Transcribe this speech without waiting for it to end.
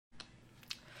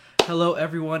Hello,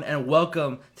 everyone, and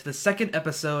welcome to the second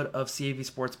episode of CAV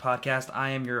Sports Podcast. I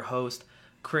am your host,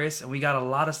 Chris, and we got a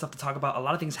lot of stuff to talk about. A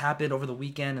lot of things happened over the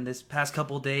weekend and this past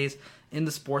couple of days in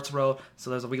the sports world,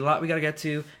 so there's a lot we got to get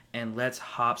to, and let's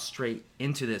hop straight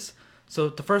into this. So,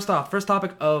 first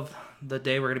topic of the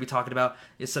day we're going to be talking about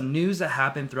is some news that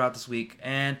happened throughout this week,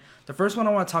 and the first one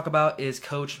I want to talk about is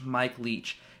Coach Mike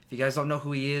Leach. If you guys don't know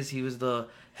who he is, he was the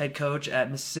head coach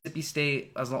at Mississippi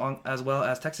State as well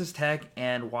as Texas Tech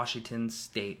and Washington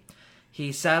State.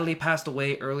 He sadly passed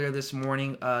away earlier this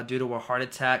morning due to a heart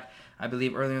attack. I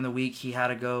believe earlier in the week he had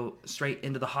to go straight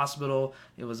into the hospital.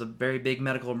 It was a very big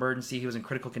medical emergency. He was in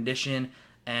critical condition,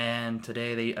 and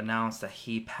today they announced that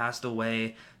he passed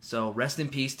away. So rest in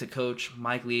peace to Coach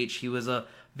Mike Leach. He was a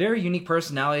very unique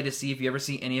personality to see if you ever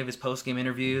see any of his post-game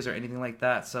interviews or anything like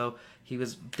that. So he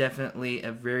was definitely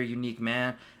a very unique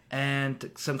man. And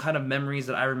some kind of memories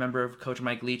that I remember of Coach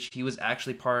Mike Leach, he was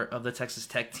actually part of the Texas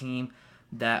Tech team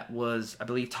that was, I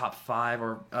believe, top 5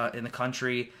 or in the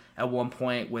country at one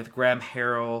point with Graham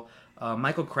Harrell,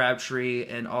 Michael Crabtree,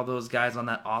 and all those guys on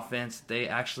that offense.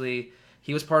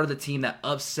 He was part of the team that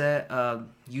upset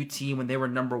UT when they were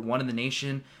number 1 in the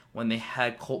nation when they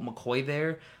had Colt McCoy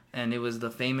there. And it was the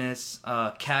famous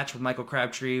catch with Michael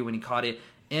Crabtree when he caught it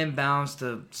inbounds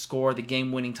to score the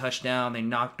game-winning touchdown. They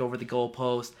knocked over the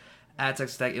goalpost at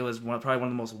Texas Tech. It was probably one of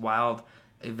the most wild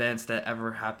events that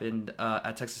ever happened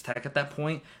at Texas Tech at that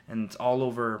point, and it's all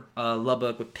over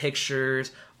Lubbock with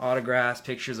pictures, autographs,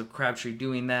 pictures of Crabtree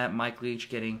doing that, Mike Leach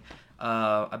getting,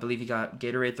 I believe he got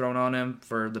Gatorade thrown on him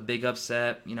for the big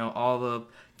upset, all the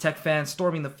Tech fans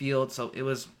storming the field, so it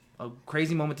was a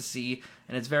crazy moment to see,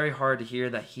 and it's very hard to hear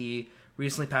that he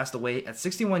recently passed away at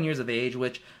 61 years of age,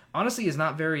 which honestly is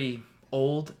not very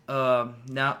old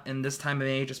now in this time of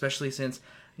age, especially since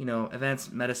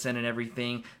advanced medicine and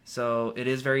everything. So it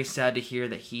is very sad to hear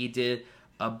that he did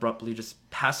abruptly just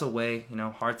pass away.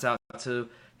 Hearts out to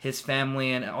his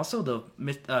family and also the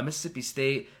Mississippi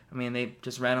State. I mean, they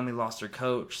just randomly lost their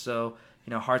coach. So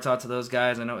hearts out to those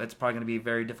guys. I know it's probably going to be a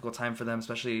very difficult time for them,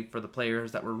 especially for the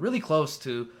players that were really close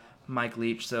to Mike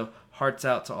Leach. So hearts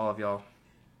out to all of y'all.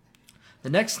 The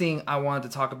next thing I wanted to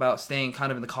talk about, staying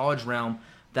kind of in the college realm,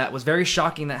 that was very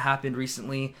shocking that happened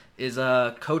recently, is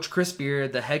Coach Chris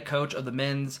Beard, the head coach of the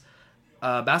men's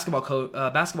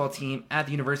basketball team at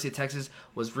the University of Texas,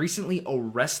 was recently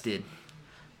arrested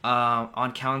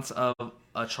on counts of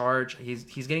a charge.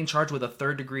 He's getting charged with a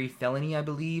third-degree felony, I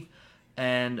believe.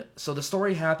 And so the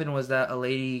story happened was that a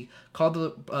lady called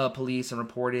the police and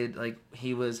reported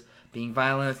he was being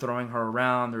violent, throwing her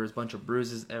around. There was a bunch of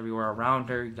bruises everywhere around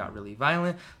her. He got really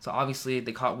violent. So obviously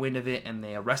they caught wind of it and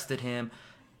they arrested him.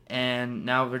 And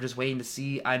now we're just waiting to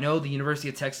see. I know the University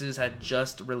of Texas had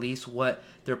just released what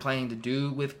they're planning to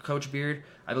do with Coach Beard.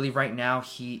 I believe right now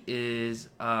he is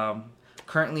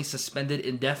currently suspended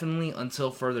indefinitely until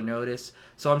further notice.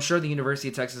 So I'm sure the University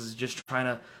of Texas is just trying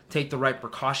to take the right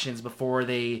precautions before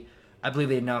I believe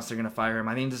they announced they're going to fire him.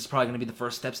 I think this is probably going to be the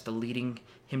first steps to leading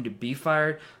him to be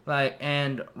fired.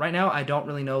 And right now I don't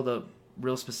really know the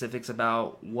real specifics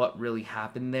about what really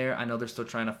happened there. I know they're still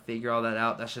trying to figure all that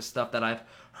out. That's just stuff that I've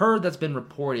heard that's been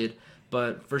reported.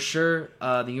 But for sure,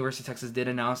 the University of Texas did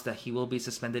announce that he will be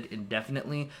suspended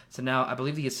indefinitely. So now I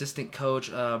believe the assistant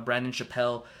coach, Brandon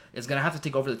Chappelle, is going to have to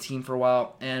take over the team for a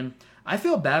while. And I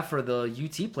feel bad for the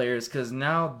UT players because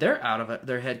now they're out of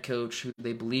their head coach who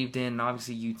they believed in. And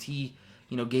obviously UT,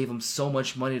 gave them so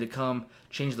much money to come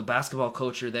change the basketball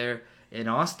culture there in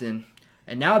Austin.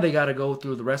 And now they got to go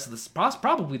through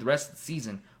probably the rest of the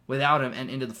season without him and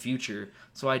into the future.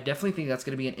 So I definitely think that's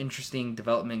going to be an interesting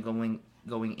development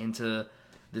going into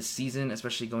this season,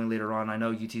 especially going later on. I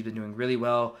know UT's been doing really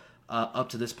well up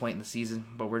to this point in the season,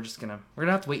 but we're gonna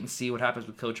have to wait and see what happens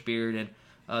with Coach Beard and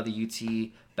the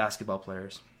UT basketball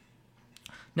players.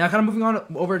 Now, kind of moving on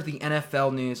over to the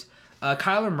NFL news,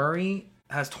 Kyler Murray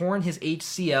has torn his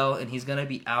ACL and he's gonna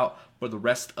be out for the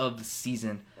rest of the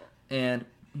season, and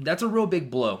that's a real big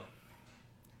blow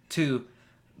to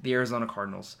the Arizona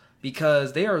Cardinals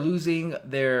because they are losing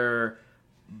their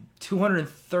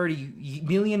 $230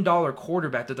 million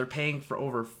quarterback that they're paying for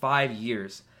over 5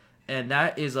 years. And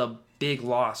that is a big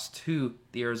loss to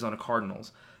the Arizona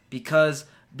Cardinals because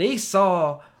they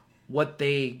saw what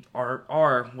they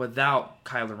are without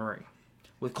Kyler Murray.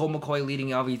 With Colt McCoy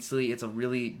leading, obviously, it's a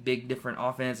really big, different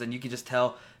offense, and you can just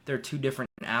tell they're two different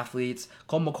athletes.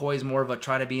 Colt McCoy is more of a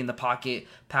try-to-be-in-the-pocket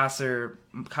passer.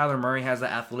 Kyler Murray has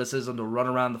the athleticism to run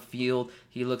around the field.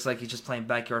 He looks like he's just playing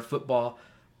backyard football.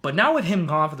 But now with him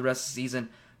gone for the rest of the season,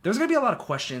 there's going to be a lot of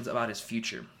questions about his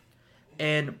future.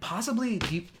 And possibly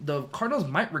the Cardinals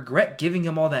might regret giving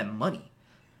him all that money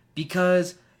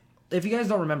because if you guys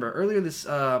don't remember, earlier this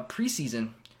preseason,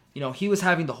 he was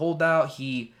having the holdout.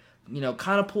 He,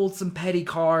 kind of pulled some petty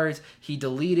cards. He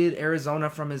deleted Arizona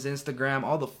from his Instagram.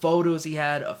 All the photos he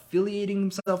had affiliating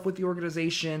himself with the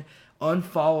organization,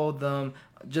 unfollowed them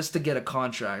just to get a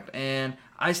contract. And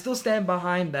I still stand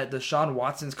behind that Deshaun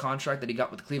Watson's contract that he got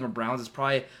with the Cleveland Browns is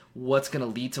probably what's going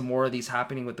to lead to more of these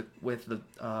happening with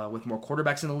more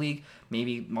quarterbacks in the league.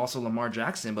 Maybe also Lamar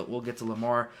Jackson, but we'll get to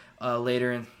Lamar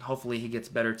later, and hopefully he gets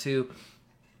better too.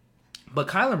 But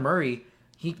Kyler Murray,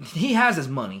 he has his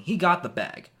money. He got the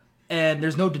bag, and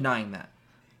there's no denying that.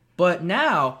 But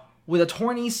now with a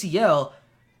torn ACL,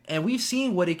 and we've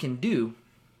seen what it can do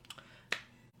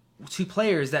to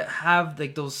players that have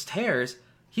like those tears,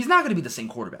 he's not going to be the same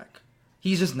quarterback.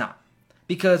 He's just not.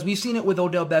 Because we've seen it with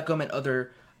Odell Beckham and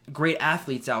other great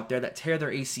athletes out there that tear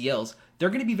their ACLs. They're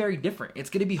going to be very different.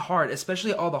 It's going to be hard,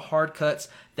 especially all the hard cuts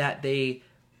that he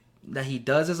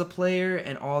does as a player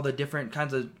and all the different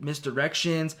kinds of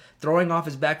misdirections, throwing off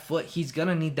his back foot. He's going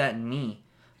to need that knee.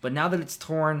 But now that it's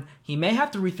torn, he may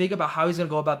have to rethink about how he's going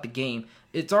to go about the game.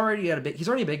 He's already a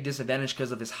big disadvantage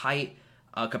because of his height.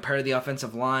 Compared to the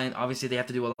offensive line, obviously they have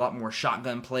to do a lot more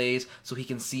shotgun plays so he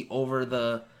can see over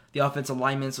the offensive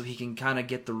lineman, so he can kind of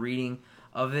get the reading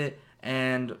of it.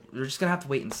 And we're just going to have to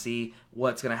wait and see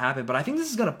what's going to happen. But I think this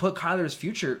is going to put Kyler's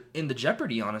future into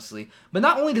jeopardy, honestly. But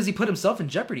not only does he put himself in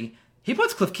jeopardy, he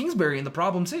puts Cliff Kingsbury in the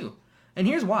problem too. And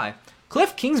here's why.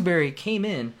 Cliff Kingsbury came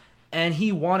in and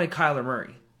he wanted Kyler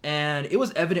Murray. And it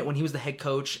was evident when he was the head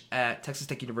coach at Texas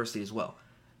Tech University as well.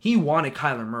 He wanted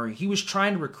Kyler Murray. He was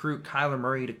trying to recruit Kyler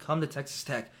Murray to come to Texas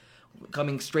Tech,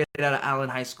 coming straight out of Allen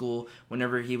High School.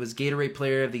 Whenever he was Gatorade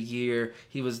Player of the Year,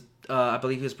 he was, I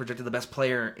believe, he was projected the best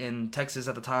player in Texas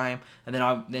at the time. And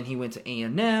then he went to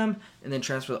A&M, and then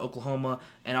transferred to Oklahoma.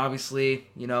 And obviously,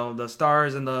 the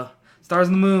stars and the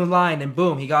moon aligned, and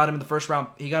boom, he got him in the first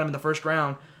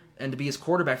round. And to be his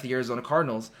quarterback for the Arizona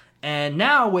Cardinals. And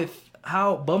now with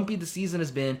how bumpy the season has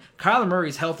been, Kyler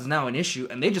Murray's health is now an issue,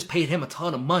 and they just paid him a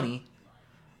ton of money.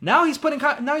 Now he's putting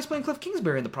Cliff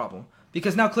Kingsbury in the problem,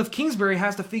 because now Cliff Kingsbury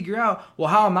has to figure out, well,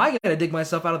 how am I going to dig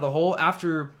myself out of the hole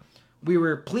after we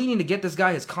were pleading to get this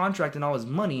guy his contract and all his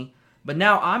money, but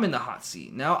now I'm in the hot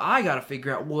seat. Now I got to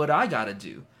figure out what I got to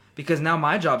do, because now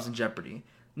my job's in jeopardy.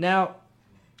 Now,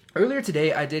 earlier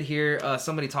today, I did hear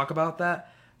somebody talk about that,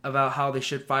 about how they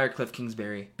should fire Cliff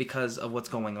Kingsbury because of what's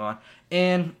going on.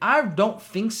 And I don't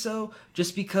think so,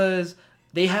 just because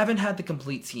they haven't had the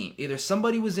complete team. Either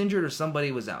somebody was injured or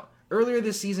somebody was out. Earlier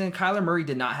this season, Kyler Murray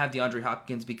did not have DeAndre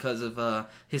Hopkins because of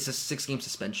his 6-game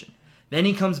suspension. Then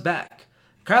he comes back.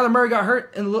 Kyler Murray got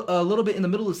hurt a little bit in the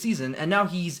middle of the season, and now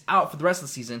he's out for the rest of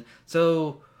the season.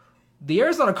 So the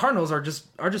Arizona Cardinals are just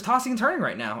tossing and turning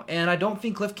right now. And I don't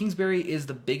think Cliff Kingsbury is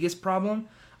the biggest problem.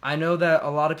 I know that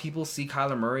a lot of people see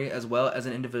Kyler Murray as well as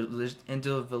an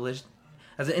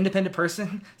independent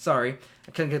person. Sorry,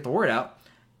 I couldn't get the word out.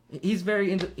 He's a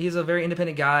very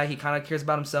independent guy. He kind of cares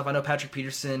about himself. I know Patrick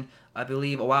Peterson, I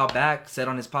believe a while back, said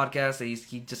on his podcast that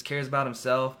he just cares about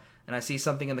himself. And I see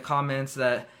something in the comments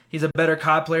that he's a better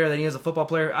COD player than he is a football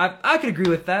player. I could agree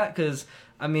with that, because,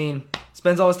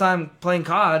 spends all his time playing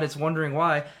COD. It's wondering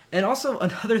why. And also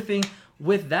another thing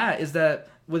with that is that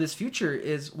with his future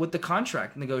is with the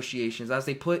contract negotiations, as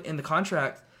they put in the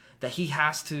contract that he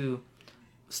has to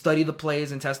study the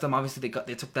plays and test them. Obviously,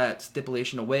 they took that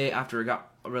stipulation away after it got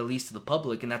released to the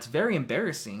public, and that's very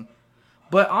embarrassing.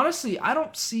 But honestly, I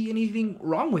don't see anything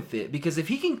wrong with it, because if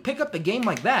he can pick up the game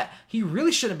like that, he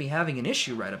really shouldn't be having an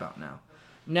issue right about now.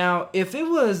 Now, if it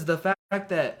was the fact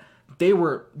that they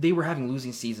were having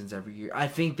losing seasons every year, I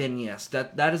think then yes,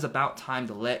 that is about time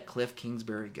to let Cliff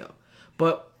Kingsbury go.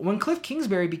 But when Cliff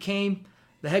Kingsbury became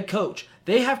the head coach,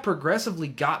 they have progressively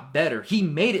got better. He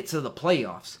made it to the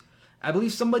playoffs. I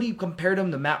believe somebody compared him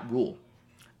to Matt Rule.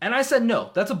 And I said, no,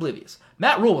 that's oblivious.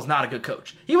 Matt Rule was not a good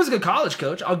coach. He was a good college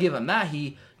coach. I'll give him that.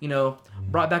 He,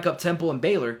 brought back up Temple and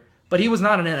Baylor. But he was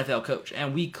not an NFL coach.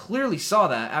 And we clearly saw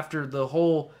that after the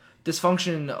whole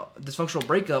dysfunctional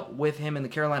breakup with him and the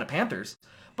Carolina Panthers.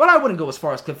 But I wouldn't go as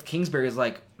far as Cliff Kingsbury as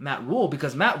like Matt Rule,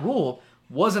 because Matt Rule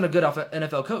wasn't a good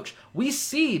NFL coach. We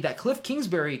see that Cliff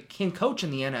Kingsbury can coach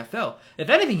in the NFL. If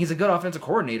anything, he's a good offensive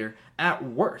coordinator at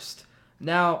worst.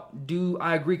 Now, do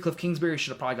I agree Cliff Kingsbury should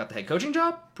have probably got the head coaching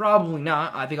job? Probably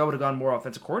not. I think I would have gone more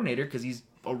offensive coordinator, because he's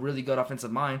a really good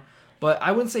offensive mind. But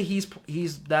I wouldn't say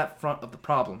he's that front of the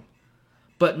problem.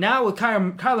 But now with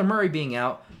Kyler Murray being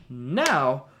out,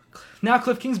 now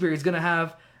Cliff Kingsbury is going to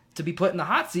have to be put in the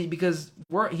hot seat, because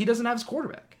he doesn't have his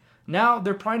quarterback. Now,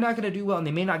 they're probably not going to do well, and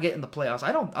they may not get in the playoffs.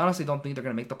 I honestly don't think they're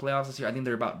going to make the playoffs this year. I think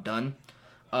they're about done.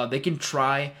 They can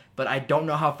try, but I don't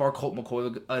know how far Colt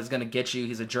McCoy is going to get you.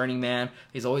 He's a journeyman.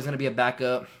 He's always going to be a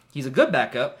backup. He's a good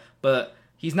backup, but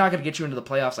he's not going to get you into the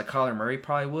playoffs like Kyler Murray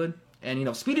probably would.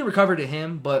 And, speedy recovery to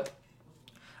him, but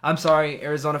I'm sorry,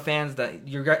 Arizona fans, that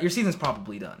your season's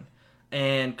probably done.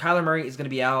 And Kyler Murray is going to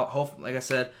be out. Like I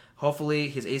said, hopefully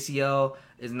his ACL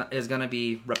is going to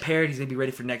be repaired. He's going to be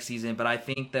ready for next season. But I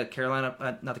think the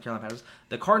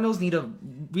the Cardinals need to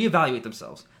reevaluate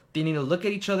themselves. They need to look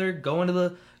at each other, go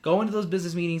into those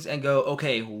business meetings, and go,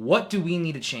 okay, what do we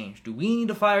need to change? Do we need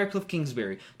to fire Cliff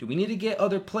Kingsbury? Do we need to get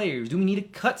other players? Do we need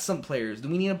to cut some players? Do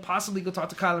we need to possibly go talk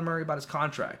to Kyler Murray about his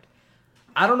contract?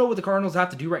 I don't know what the Cardinals have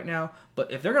to do right now,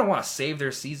 but if they're going to want to save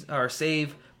their season or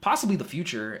save possibly the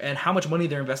future and how much money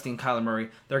they're investing in Kyler Murray,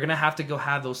 they're going to have to go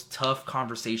have those tough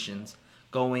conversations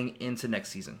going into next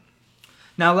season.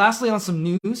 Now, lastly, on some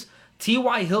news,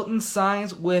 T.Y. Hilton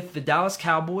signs with the Dallas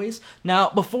Cowboys. Now,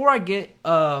 before I get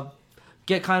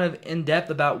kind of in depth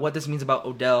about what this means about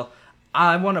Odell,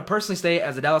 I want to personally say,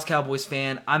 as a Dallas Cowboys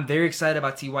fan, I'm very excited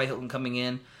about T.Y. Hilton coming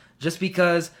in, just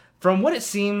because from what it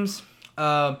seems,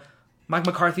 Mike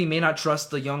McCarthy may not trust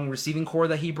the young receiving core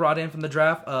that he brought in from the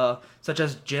draft, such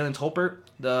as Jalen Tolbert,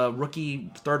 the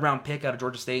rookie third-round pick out of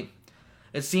Georgia State.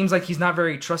 It seems like he's not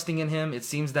very trusting in him. It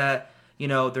seems that they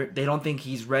don't think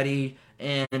he's ready.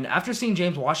 And after seeing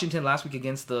James Washington last week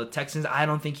against the Texans, I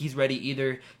don't think he's ready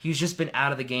either. He's just been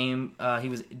out of the game. He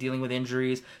was dealing with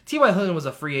injuries. T.Y. Hilton was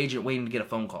a free agent waiting to get a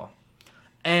phone call.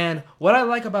 And what I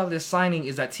like about this signing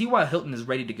is that T.Y. Hilton is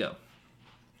ready to go.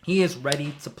 He is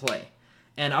ready to play.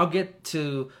 And I'll get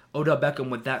to Odell Beckham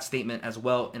with that statement as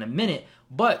well in a minute.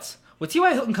 But with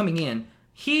T.Y. Hilton coming in,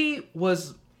 he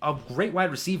was a great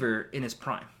wide receiver in his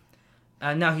prime.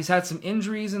 Now, he's had some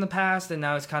injuries in the past, and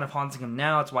now it's kind of haunting him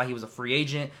now. It's why he was a free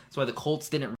agent. That's why the Colts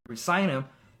didn't re-sign him.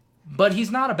 But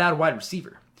he's not a bad wide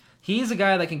receiver. He's a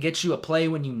guy that can get you a play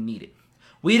when you need it.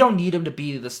 We don't need him to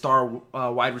be the star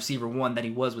wide receiver one that he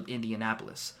was with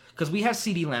Indianapolis, because we have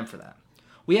CeeDee Lamb for that.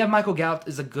 We have Michael Gallup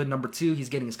is a good number 2. He's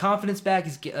getting his confidence back.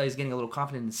 He's getting a little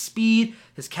confident in his speed,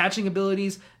 his catching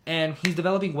abilities, and he's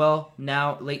developing well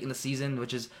now late in the season,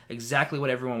 which is exactly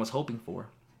what everyone was hoping for.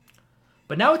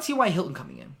 But now with T.Y. Hilton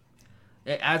coming in,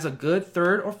 it adds a good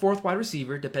third or fourth wide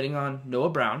receiver, depending on Noah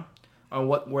Brown, on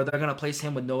where they're going to place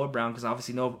him with Noah Brown, because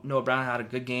obviously Noah Brown had a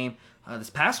good game this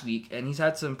past week, and he's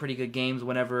had some pretty good games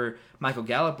whenever Michael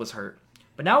Gallup was hurt.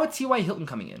 But now with T.Y. Hilton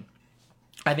coming in,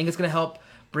 I think it's going to help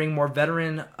bring more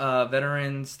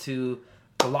veterans to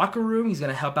the locker room. He's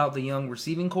going to help out the young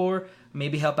receiving core,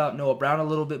 maybe help out Noah Brown a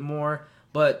little bit more.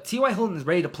 But T.Y. Hilton is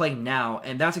ready to play now,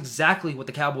 and that's exactly what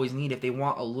the Cowboys need if they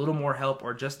want a little more help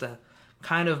or just to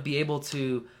kind of be able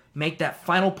to make that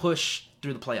final push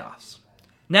through the playoffs.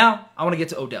 Now, I want to get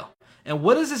to Odell. And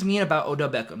what does this mean about Odell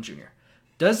Beckham Jr.?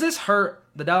 Does this hurt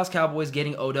the Dallas Cowboys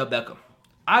getting Odell Beckham?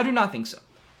 I do not think so.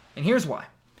 And here's why.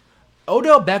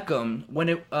 Odell Beckham,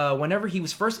 whenever he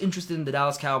was first interested in the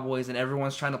Dallas Cowboys and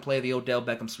everyone's trying to play the Odell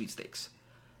Beckham sweepstakes,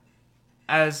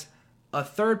 as a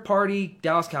third-party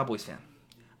Dallas Cowboys fan,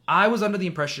 I was under the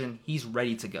impression he's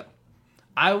ready to go.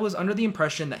 I was under the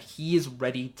impression that he is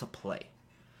ready to play.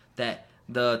 That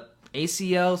the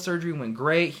ACL surgery went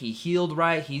great, he healed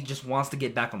right, he just wants to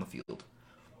get back on the field.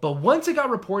 But once it got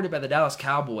reported by the Dallas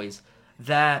Cowboys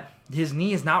that his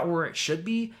knee is not where it should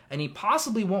be, and he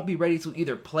possibly won't be ready to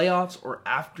either playoffs or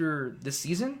after this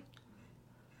season,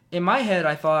 in my head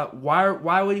I thought,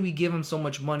 why would we give him so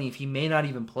much money if he may not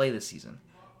even play this season?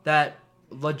 That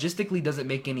logistically doesn't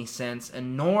make any sense,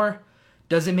 and nor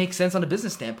does it make sense on a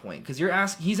business standpoint, because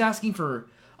he's asking for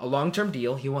a long-term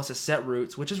deal. He wants to set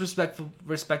roots, which is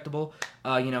respectable.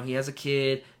 He has a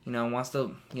kid, wants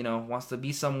to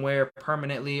be somewhere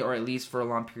permanently or at least for a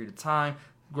long period of time,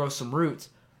 grow some roots.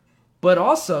 But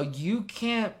also, you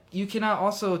cannot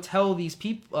also tell these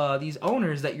people, these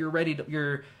owners, that you're ready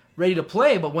to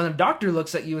play. But when a doctor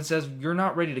looks at you and says you're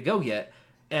not ready to go yet,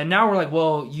 and now we're like,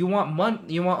 well, you want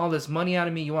all this money out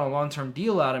of me, you want a long-term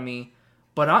deal out of me,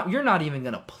 but you're not even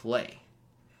gonna play.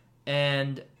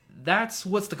 And that's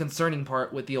what's the concerning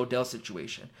part with the Odell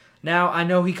situation. Now, I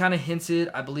know he kind of hinted,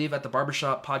 I believe at the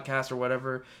Barbershop podcast or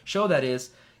whatever show that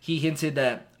is, he hinted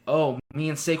that, me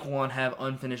and Saquon have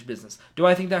unfinished business. Do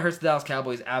I think that hurts the Dallas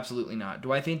Cowboys? Absolutely not.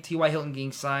 Do I think T.Y. Hilton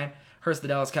getting signed hurts the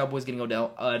Dallas Cowboys getting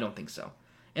Odell? I don't think so.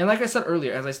 And like I said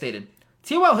earlier, as I stated,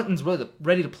 T.Y. Hilton's really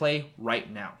ready to play right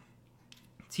now.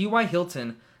 T.Y.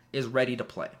 Hilton is ready to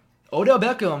play. Odell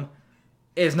Beckham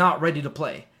is not ready to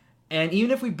play. And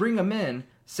even if we bring him in,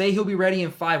 say he'll be ready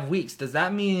in 5 weeks, does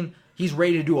that mean he's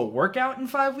ready to do a workout in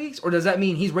 5 weeks? Or does that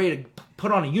mean he's ready to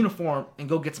put on a uniform and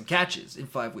go get some catches in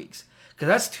 5 weeks? Because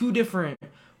that's two different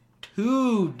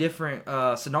two different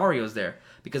scenarios there.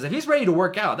 Because if he's ready to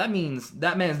work out, that means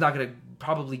that man is not going to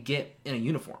probably get in a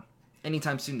uniform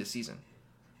anytime soon this season.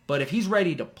 But if he's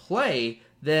ready to play,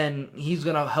 then he's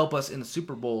going to help us in the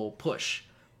Super Bowl push.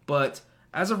 But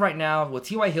as of right now, with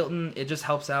T.Y. Hilton, it just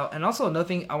helps out. And also another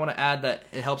thing I want to add that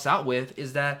it helps out with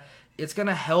is that it's going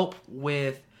to help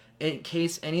with, in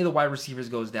case any of the wide receivers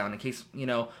goes down, in case,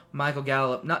 Michael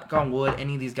Gallup, not gone wood,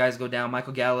 any of these guys go down,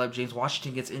 Michael Gallup, James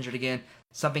Washington gets injured again,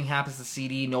 something happens to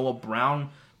CD, Noah Brown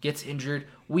gets injured,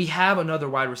 we have another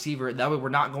wide receiver. That way we're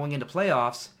not going into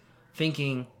playoffs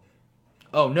thinking,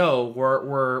 oh no,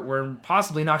 we're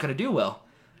possibly not going to do well.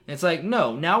 And it's like,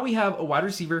 no, now we have a wide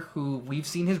receiver who we've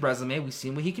seen his resume, we've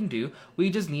seen what he can do. We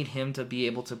just need him to be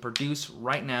able to produce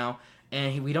right now,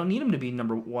 and we don't need him to be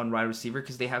number one wide receiver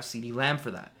because they have CeeDee Lamb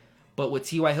for that. But with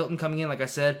T.Y. Hilton coming in, like I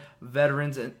said,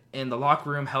 veterans in the locker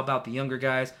room help out the younger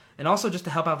guys, and also just to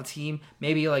help out the team,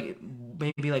 maybe like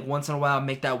once in a while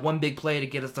make that one big play to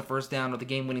get us the first down or the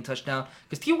game-winning touchdown,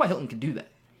 because T.Y. Hilton can do that.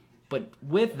 But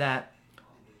with that,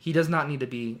 he does not need to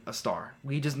be a star.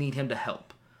 We just need him to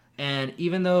help. And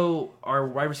even though our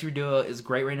wide receiver duo is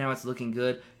great right now, it's looking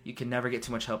good, you can never get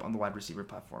too much help on the wide receiver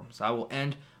platform. So I will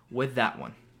end with that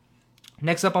one.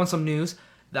 Next up on some news,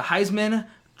 the Heisman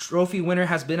Trophy winner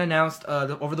has been announced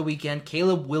over the weekend.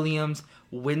 Caleb Williams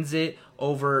wins it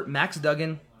over Max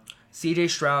Duggan,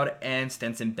 CJ Stroud, and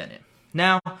Stetson Bennett.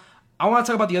 Now, I want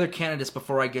to talk about the other candidates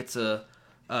before I get to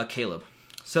Caleb.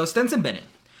 So Stetson Bennett.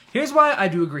 Here's why I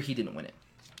do agree he didn't win it.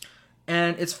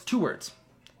 And it's two words.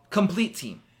 Complete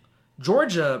team.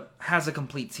 Georgia has a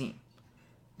complete team.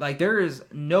 Like, there is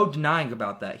no denying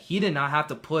about that. He did not have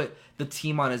to put the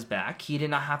team on his back. He did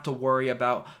not have to worry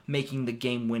about making the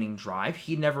game-winning drive.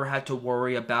 He never had to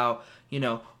worry about,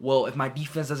 well, if my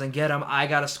defense doesn't get him, I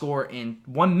got to score in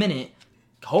 1 minute,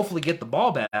 hopefully get the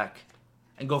ball back,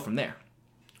 and go from there.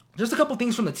 Just a couple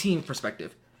things from the team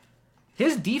perspective.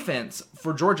 His defense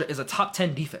for Georgia is a top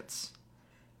 10 defense.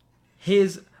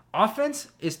 His offense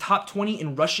is top 20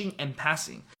 in rushing and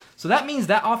passing. So that means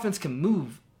that offense can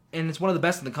move, and it's one of the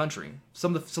best in the country,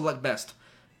 some of the select best.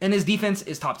 And his defense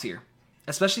is top tier,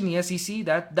 especially in the SEC.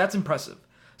 That's impressive.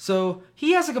 So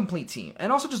he has a complete team.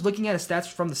 And also just looking at his stats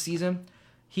from the season,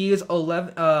 he is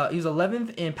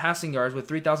 11th in passing yards with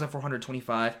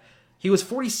 3,425. He was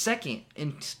 42nd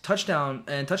in touchdown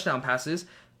passes,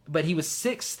 but he was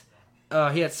 6th.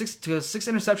 He had six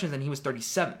interceptions, and he was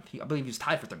 37th. I believe he was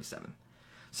tied for 37th.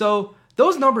 So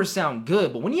those numbers sound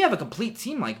good, but when you have a complete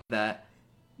team like that,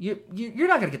 you're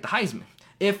not going to get the Heisman.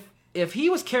 If he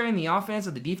was carrying the offense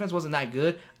and the defense wasn't that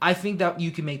good, I think that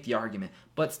you can make the argument.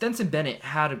 But Stetson Bennett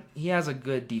has a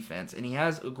good defense, and he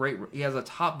has a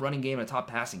top running game and a top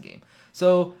passing game.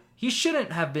 So he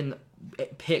shouldn't have been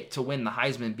picked to win the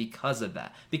Heisman because of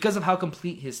that, because of how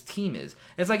complete his team is.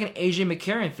 It's like an A.J.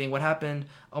 McCarron thing. What happened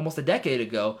almost a decade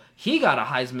ago? He got a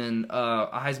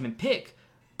Heisman pick,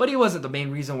 but he wasn't the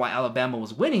main reason why Alabama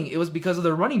was winning. It was because of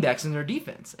their running backs and their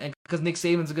defense, and because Nick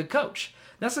Saban's a good coach.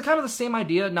 That's kind of the same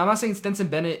idea. Now, I'm not saying Stetson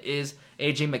Bennett is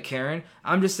A.J. McCarron.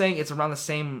 I'm just saying it's around the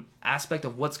same aspect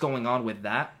of what's going on with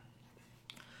that.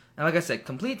 And like I said,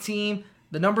 complete team.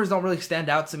 The numbers don't really stand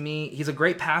out to me. He's a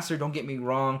great passer, don't get me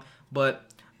wrong, but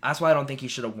that's why I don't think he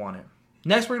should have won it.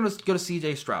 Next, we're going to go to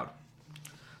C.J. Stroud.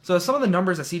 So some of the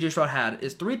numbers that C.J. Stroud had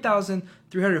is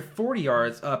 3,340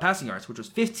 passing yards, which was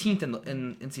 15th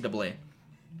in NCAA.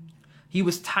 He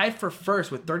was tied for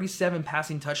first with 37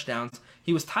 passing touchdowns.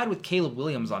 He was tied with Caleb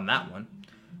Williams on that one.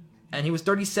 And he was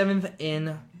 37th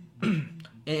in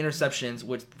interceptions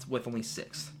with only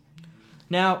 6th.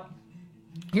 Now,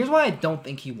 here's why I don't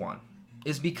think he won.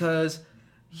 Is because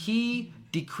he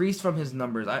decreased from his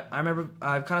numbers. I remember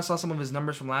I kind of saw some of his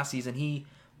numbers from last season. He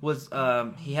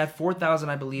had 4,000,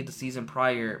 I believe, the season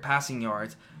prior passing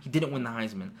yards. He didn't win the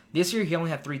Heisman. This year he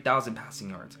only had 3,000 passing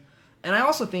yards. And I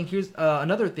also think here's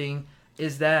another thing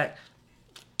is that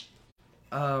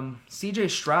C.J.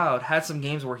 Stroud had some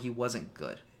games where he wasn't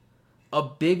good. A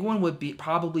big one would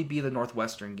probably be the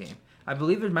Northwestern game. I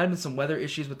believe there might have been some weather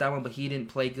issues with that one, but he didn't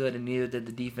play good, and neither did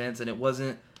the defense, and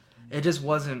it just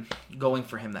wasn't going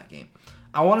for him that game.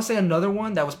 I want to say another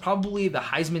one that was probably the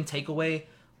Heisman takeaway,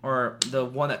 or the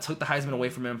one that took the Heisman away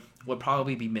from him, would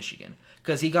probably be Michigan.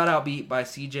 Because he got outbeat by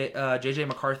J.J.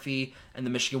 McCarthy and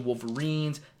the Michigan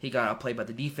Wolverines. He got outplayed by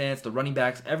the defense, the running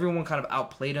backs. Everyone kind of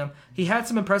outplayed him. He had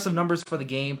some impressive numbers for the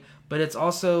game, but it's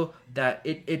also that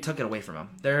it took it away from him.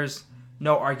 There's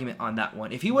no argument on that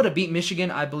one. If he would have beat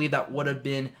Michigan, I believe that would have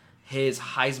been his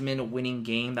Heisman winning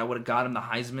game. That would have got him the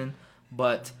Heisman,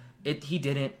 but he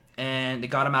didn't, and it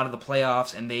got him out of the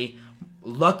playoffs, and they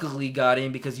luckily got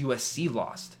in because USC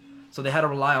lost. So they had to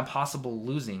rely on possible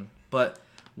losing. But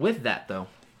With that, though,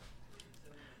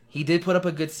 he did put up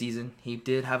a good season. He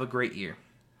did have a great year.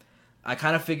 I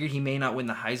kind of figured he may not win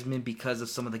the Heisman because of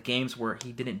some of the games where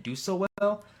he didn't do so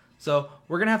well. So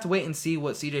we're going to have to wait and see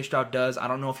what C.J. Stroud does. I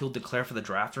don't know if he'll declare for the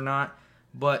draft or not.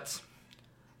 But,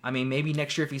 I mean, maybe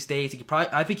next year if he stays,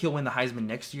 I think he'll win the Heisman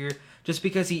next year just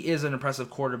because he is an impressive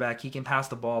quarterback. He can pass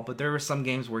the ball, but there were some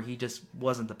games where he just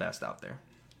wasn't the best out there.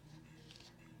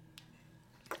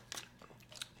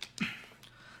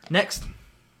 Next,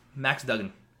 Max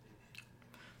Duggan.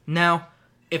 Now,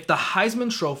 if the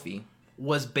Heisman Trophy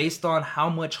was based on how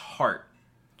much heart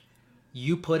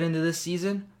you put into this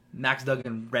season, Max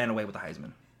Duggan ran away with the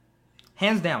Heisman.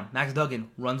 Hands down, Max Duggan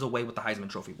runs away with the Heisman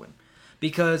Trophy win.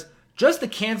 Because just the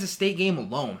Kansas State game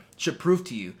alone should prove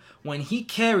to you when he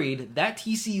carried that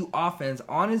TCU offense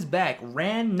on his back,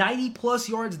 ran 90-plus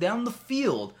yards down the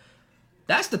field,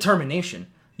 that's determination.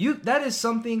 That is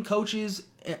something coaches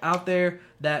out there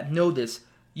that know this,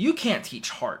 you can't teach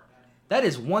heart. That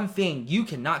is one thing you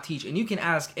cannot teach, and you can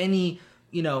ask any,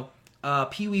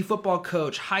 Pee Wee football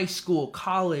coach, high school,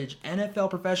 college, NFL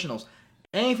professionals,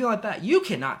 anything like that. You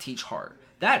cannot teach heart.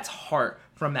 That's heart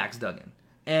from Max Duggan,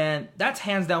 and that's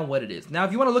hands down what it is. Now,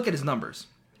 if you want to look at his numbers,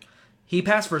 he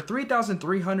passed for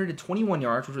 3,321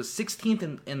 yards, which was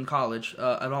 16th in college,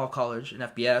 in all college in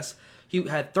FBS. He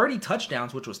had 30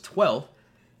 touchdowns, which was 12th,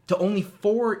 to only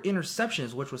 4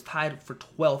 interceptions, which was tied for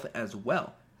 12th as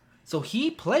well. So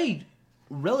he played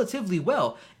relatively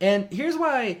well. And here's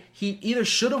why he either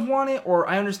should have won it, or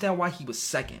I understand why he was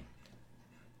second.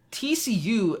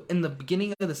 TCU, in the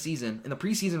beginning of the season, in the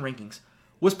preseason rankings,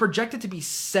 was projected to be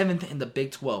 7th in the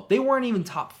Big 12. They weren't even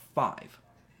top 5.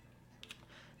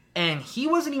 And he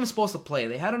wasn't even supposed to play.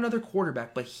 They had another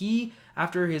quarterback, but he,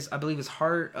 after he had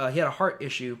a heart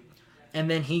issue, and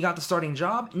then he got the starting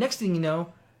job. Next thing you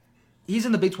know, he's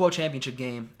in the Big 12 championship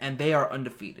game, and they are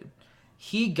undefeated.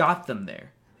 He got them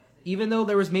there. Even though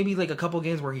there was maybe like a couple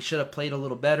games where he should have played a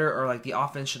little better, or like the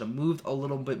offense should have moved a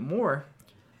little bit more,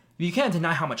 you can't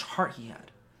deny how much heart he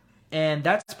had. And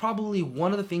that's probably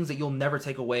one of the things that you'll never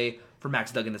take away from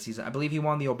Max Duggan this season. I believe he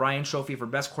won the O'Brien Trophy for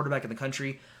best quarterback in the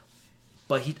country.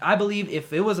 But I believe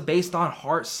if it was based on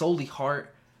heart, solely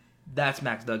heart, that's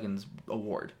Max Duggan's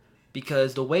award.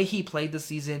 Because the way he played this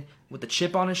season, with the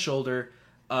chip on his shoulder,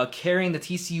 carrying the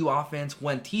TCU offense,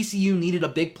 when TCU needed a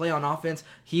big play on offense,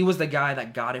 he was the guy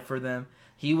that got it for them.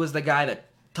 He was the guy that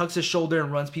tucks his shoulder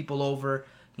and runs people over.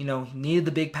 He needed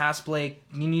the big pass play.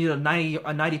 You needed a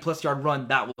 90-plus yard run.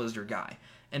 That was your guy.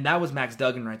 And that was Max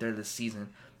Duggan right there this season.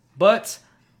 But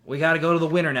we got to go to the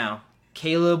winner now.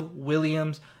 Caleb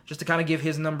Williams, just to kind of give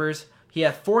his numbers, he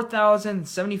had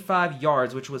 4,075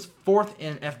 yards, which was 4th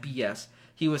in FBS.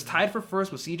 He was tied for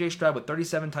first with C.J. Stroud with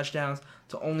 37 touchdowns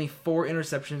to only 4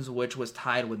 interceptions, which was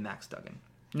tied with Max Duggan.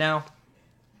 Now,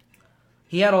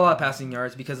 he had a lot of passing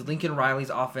yards because Lincoln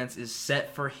Riley's offense is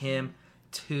set for him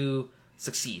to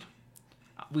succeed.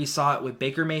 We saw it with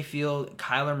Baker Mayfield,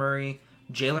 Kyler Murray,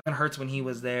 Jalen Hurts when he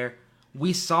was there.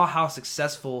 We saw how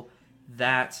successful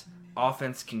that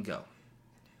offense can go.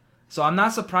 So I'm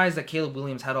not surprised that Caleb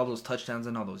Williams had all those touchdowns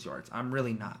and all those yards. I'm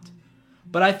really not.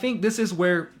 But I think this is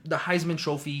where the Heisman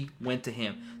Trophy went to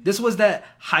him. This was that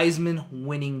Heisman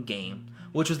winning game,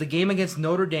 which was the game against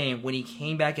Notre Dame when he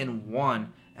came back and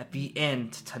won at the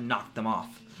end to knock them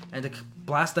off and to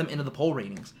blast them into the poll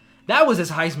ratings. That was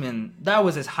his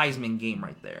Heisman game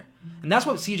right there. And that's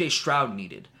what C.J. Stroud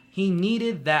needed. He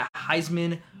needed that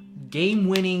Heisman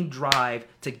game-winning drive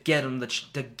to get him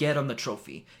the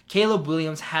trophy. Caleb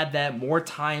Williams had that more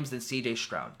times than C.J.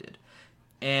 Stroud did.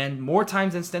 And more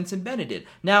times than Stetson Bennett did.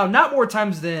 Now, not more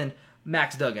times than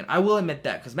Max Duggan. I will admit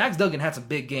that, because Max Duggan had some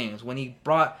big games when he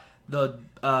brought the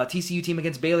TCU team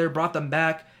against Baylor, brought them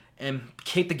back, and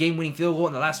kicked the game-winning field goal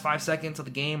in the last 5 seconds of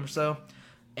the game or so.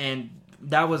 And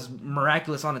that was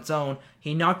miraculous on its own.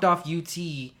 He knocked off UT,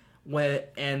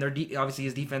 and obviously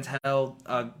his defense held.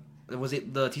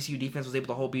 The TCU defense was able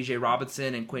to hold B.J.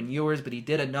 Robinson and Quinn Ewers, but he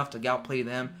did enough to outplay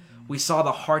them. We saw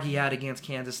the heart he had against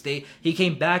Kansas State. He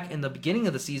came back in the beginning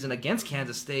of the season against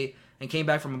Kansas State and came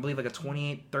back from, I believe, like a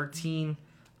 28-13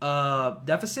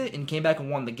 deficit and came back and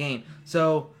won the game.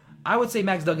 So I would say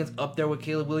Max Duggan's up there with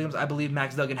Caleb Williams. I believe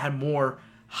Max Duggan had more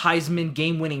Heisman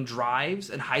game-winning drives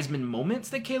and Heisman moments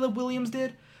than Caleb Williams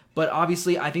did. But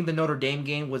obviously, I think the Notre Dame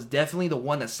game was definitely the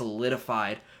one that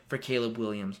solidified for Caleb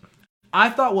Williams. I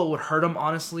thought what would hurt him,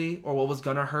 honestly, or what was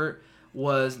going to hurt,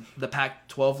 was the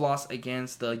Pac-12 loss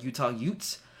against the Utah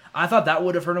Utes. I thought that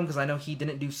would have hurt him because I know he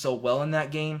didn't do so well in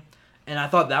that game, and I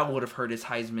thought that would have hurt his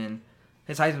Heisman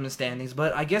standings.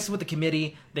 But I guess with the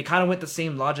committee, they kind of went the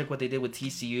same logic what they did with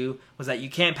TCU, was that you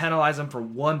can't penalize him for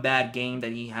one bad game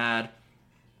that he had.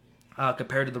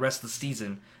 compared to the rest of the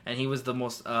season, and he was the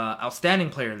most outstanding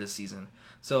player this season.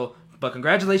 So, but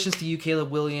congratulations to you,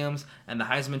 Caleb Williams, and the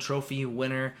Heisman Trophy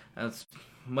winner.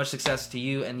 Much success to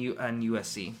you and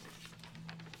USC.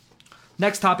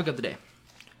 Next topic of the day.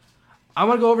 I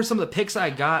want to go over some of the picks I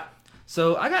got.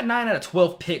 So I got 9 out of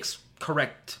 12 picks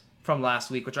correct from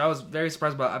last week, which I was very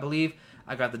surprised about. I believe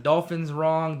I got the Dolphins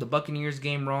wrong, the Buccaneers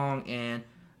game wrong, and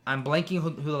I'm blanking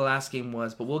who the last game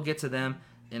was, but we'll get to them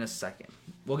in a second.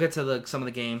 We'll get to some of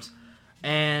the games.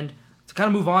 And to kind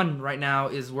of move on right now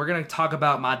is we're going to talk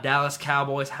about my Dallas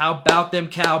Cowboys. How about them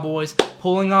Cowboys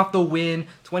pulling off the win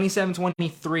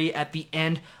 27-23 at the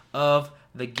end of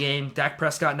the game. Dak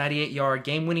Prescott, 98-yard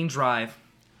game-winning drive.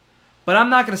 But I'm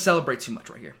not going to celebrate too much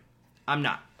right here. I'm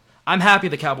not. I'm happy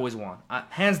the Cowboys won.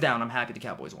 Hands down, I'm happy the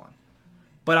Cowboys won.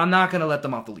 But I'm not going to let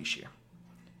them off the leash here.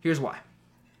 Here's why.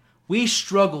 We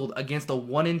struggled against the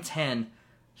 1-10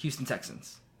 Houston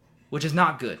Texans, which is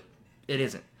not good. It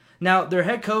isn't. Now, their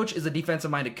head coach is a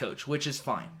defensive-minded coach, which is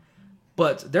fine.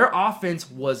 But their offense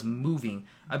was moving.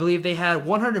 I believe they had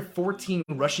 114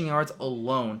 rushing yards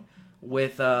alone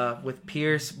with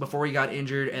Pierce before he got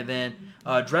injured, and then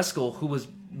Driscoll, who was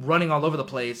running all over the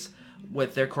place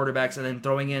with their quarterbacks, and then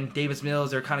throwing in Davis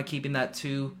Mills. They're kind of keeping that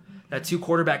two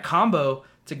quarterback combo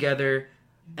together,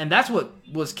 and that's what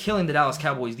was killing the Dallas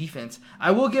Cowboys defense.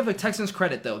 I will give the Texans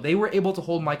credit, though. They were able to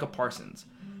hold Micah Parsons.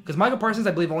 Because Micah Parsons,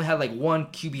 I believe, only had like one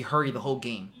QB hurry the whole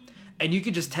game. And you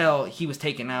could just tell he was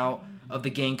taken out of the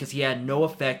game because he had no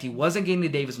effect. He wasn't getting to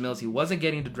Davis Mills. He wasn't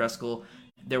getting to Driscoll.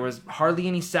 There was hardly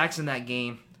any sacks in that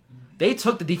game. They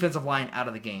took the defensive line out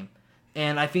of the game.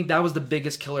 And I think that was the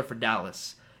biggest killer for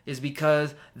Dallas, is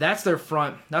because that's their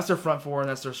front four, and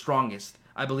that's their strongest,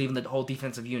 I believe, in the whole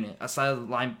defensive unit. Aside of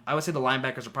the line, I would say the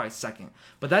linebackers are probably second.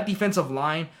 But that defensive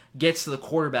line gets to the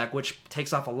quarterback, which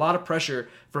takes off a lot of pressure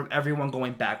from everyone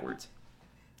going backwards.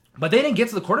 But they didn't get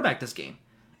to the quarterback this game.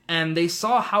 And they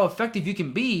saw how effective you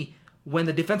can be when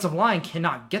the defensive line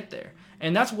cannot get there.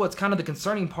 And that's what's kind of the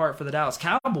concerning part for the Dallas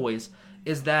Cowboys,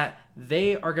 is that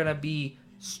they are going to be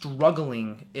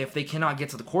struggling if they cannot get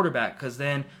to the quarterback, because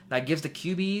then that gives the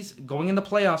QBs going in the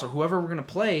playoffs, or whoever we're going to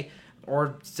play,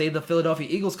 or say the Philadelphia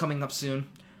Eagles coming up soon,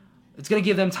 it's going to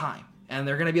give them time, and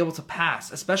they're going to be able to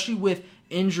pass, especially with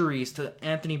injuries to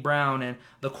Anthony Brown and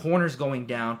the corners going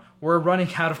down. We're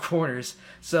running out of corners,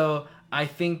 so I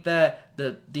think that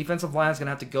the defensive line is going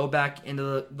to have to go back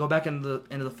into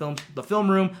the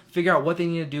film room, figure out what they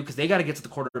need to do, because they got to get to the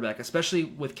quarterback, especially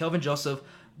with Kelvin Joseph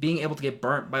being able to get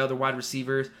burnt by other wide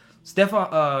receivers.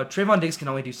 Trayvon Diggs can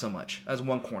only do so much as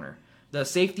one corner. The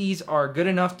safeties are good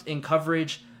enough in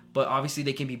coverage, but obviously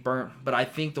they can be burnt. But I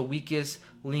think the weakest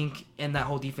link in that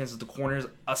whole defense is the corners,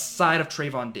 aside of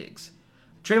Trayvon Diggs.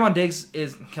 Trayvon Diggs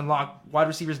can lock wide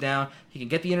receivers down. He can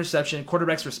get the interception.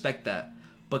 Quarterbacks respect that.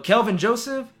 But Kelvin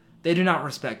Joseph, they do not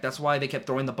respect. That's why they kept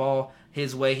throwing the ball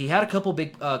his way. He had a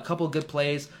couple good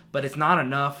plays, but it's not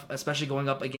enough, especially going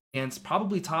up against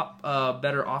probably top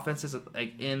better offenses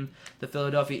like in the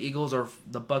Philadelphia Eagles or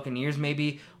the Buccaneers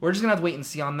maybe. We're just going to have to wait and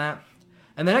see on that.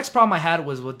 And the next problem I had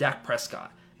was with Dak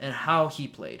Prescott and how he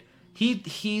played.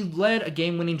 He led a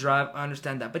game-winning drive, I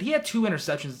understand that, but he had 2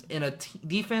 interceptions in a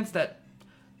defense that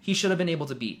he should have been able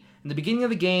to beat. In the beginning of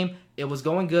the game, it was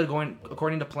going good, going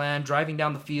according to plan, driving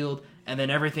down the field, and then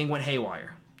everything went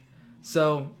haywire.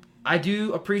 So I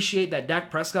do appreciate that Dak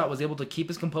Prescott was able to keep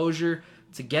his composure,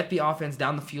 to get the offense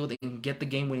down the field and get the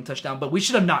game-winning touchdown, but we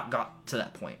should have not got to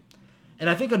that point. And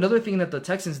I think another thing that the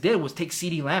Texans did was take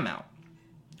CeeDee Lamb out.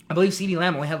 I believe CeeDee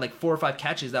Lamb only had like 4 or 5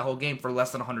 catches that whole game for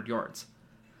less than 100 yards.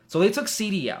 So they took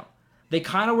CeeDee out. They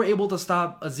kind of were able to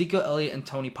stop Ezekiel Elliott and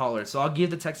Tony Pollard. So I'll give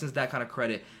the Texans that kind of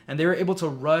credit. And they were able to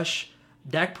rush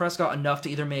Dak Prescott enough to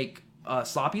either make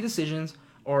sloppy decisions,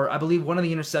 or I believe one of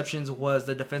the interceptions was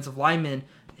the defensive lineman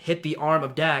hit the arm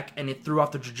of Dak and it threw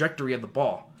off the trajectory of the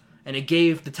ball. And it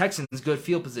gave the Texans good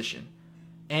field position.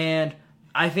 And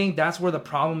I think that's where the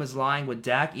problem is lying with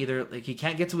Dak. Either like he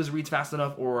can't get to his reads fast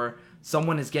enough, or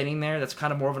someone is getting there. That's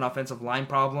kind of more of an offensive line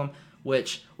problem,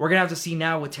 which we're going to have to see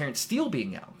now with Terrence Steele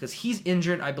being out, because he's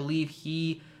injured. I believe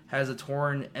he has a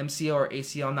torn MCL or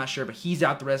ACL, I'm not sure, but he's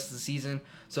out the rest of the season.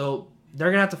 So they're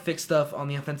going to have to fix stuff on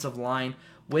the offensive line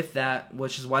with that,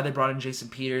 which is why they brought in Jason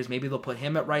Peters. Maybe they'll put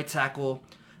him at right tackle.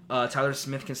 Tyler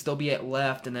Smith can still be at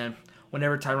left, and then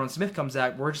whenever Tyron Smith comes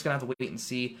back, we're just going to have to wait and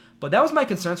see. But that was my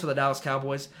concerns for the Dallas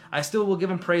Cowboys. I still will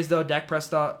give him praise, though. Dak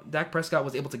Prescott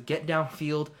was able to get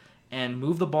downfield and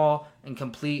move the ball and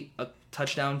complete a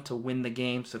touchdown to win the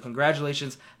game. So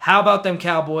congratulations. How about them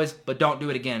Cowboys? But don't do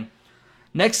it again.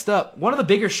 Next up, one of the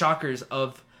bigger shockers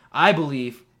of, I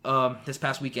believe, this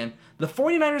past weekend, the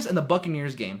 49ers and the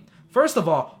Buccaneers game. First of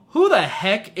all, who the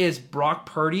heck is Brock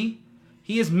Purdy?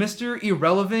 He is Mr.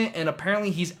 Irrelevant, and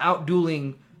apparently he's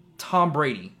out-dueling Tom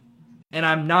Brady. And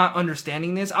I'm not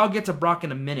understanding this. I'll get to Brock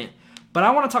in a minute. But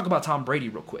I want to talk about Tom Brady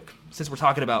real quick, since we're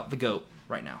talking about the GOAT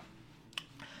right now.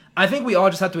 I think we all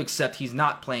just have to accept he's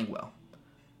not playing well.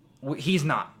 He's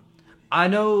not. I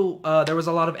know there was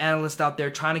a lot of analysts out there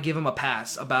trying to give him a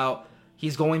pass about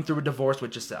he's going through a divorce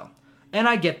with Giselle. And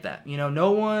I get that. You know,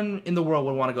 no one in the world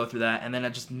would want to go through that, and then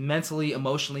it just mentally,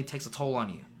 emotionally takes a toll on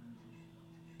you.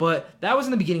 But that was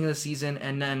in the beginning of the season,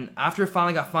 and then after it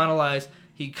finally got finalized,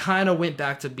 he kind of went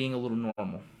back to being a little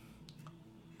normal.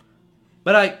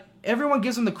 But everyone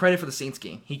gives him the credit for the Saints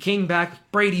game. He came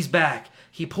back. Brady's back.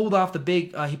 He pulled off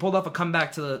a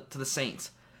comeback to the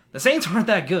Saints. The Saints aren't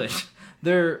that good.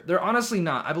 They're honestly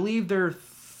not. I believe they're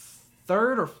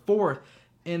third or fourth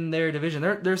in their division.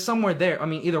 They're somewhere there. I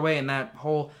mean, either way, in that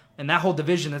whole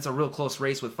division, it's a real close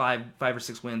race with five or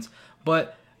six wins.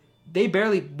 But they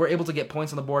barely were able to get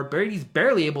points on the board. Brady's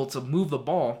barely able to move the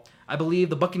ball. I believe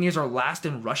the Buccaneers are last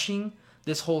in rushing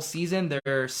this whole season.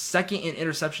 They're second in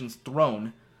interceptions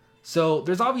thrown. So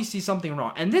there's obviously something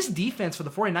wrong. And this defense for the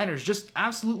 49ers just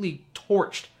absolutely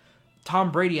torched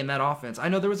Tom Brady in that offense. I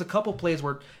know there was a couple plays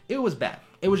where it was bad.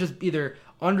 It was just either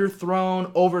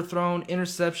underthrown, overthrown,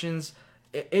 interceptions.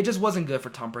 It just wasn't good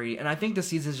for Tom Brady. And I think the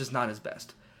season is just not his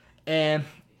best. And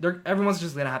everyone's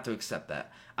just going to have to accept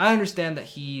that. I understand that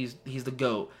he's the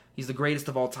GOAT. He's the greatest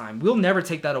of all time. We'll never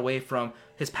take that away from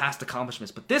his past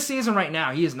accomplishments. But this season right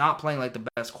now, he is not playing like the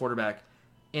best quarterback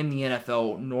in the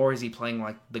NFL, nor is he playing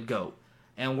like the GOAT.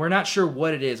 And we're not sure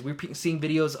what it is. We're seeing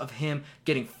videos of him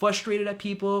getting frustrated at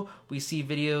people. We see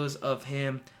videos of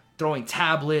him throwing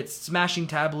tablets, smashing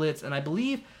tablets. And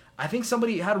I think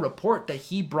somebody had a report that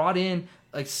he brought in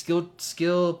like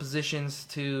skill positions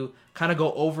to kind of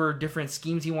go over different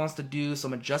schemes he wants to do,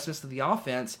 some adjustments to the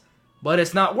offense. But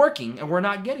it's not working, and we're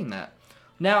not getting that.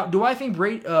 Now, do I think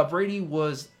Brady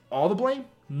was all the blame?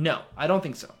 No, I don't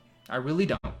think so. I really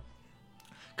don't.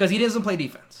 Because he doesn't play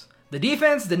defense. The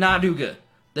defense did not do good.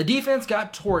 The defense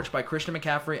got torched by Christian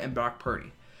McCaffrey and Brock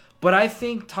Purdy. But I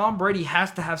think Tom Brady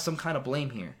has to have some kind of blame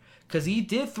here. Because he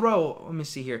did throw, let me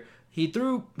see here, he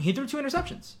threw 2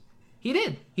 interceptions. He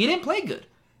did. He didn't play good.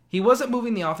 He wasn't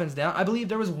moving the offense down. I believe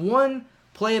there was one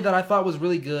play that I thought was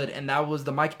really good, and that was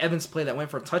the Mike Evans play that went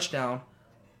for a touchdown.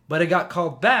 But it got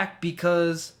called back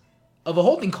because of a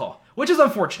holding call, which is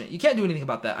unfortunate. You can't do anything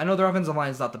about that. I know their offensive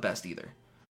line is not the best either.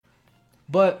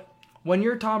 But when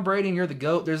you're Tom Brady and you're the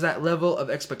GOAT, there's that level of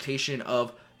expectation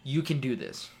of you can do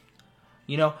this.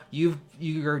 You know,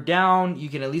 you're down, you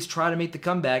can at least try to make the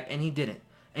comeback, and he didn't.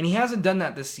 And he hasn't done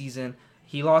that this season.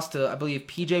 He lost to, I believe,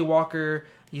 P.J. Walker.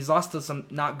 He's lost to some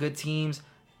not good teams.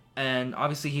 And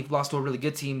obviously he lost to a really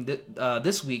good team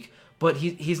this week. But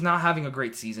he's not having a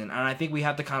great season. And I think we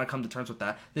have to kind of come to terms with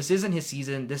that. This isn't his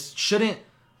season. This shouldn't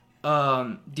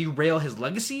derail his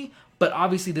legacy. But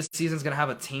obviously this season's going to have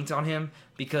a taint on him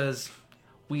because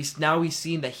we've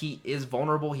seen that he is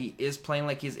vulnerable. He is playing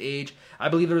like his age. I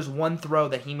believe there was one throw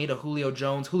that he made to Julio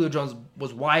Jones. Julio Jones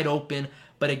was wide open,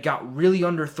 but it got really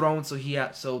underthrown,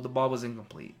 so the ball was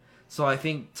incomplete. So I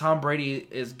think Tom Brady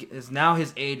is now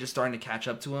his age is starting to catch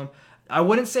up to him. I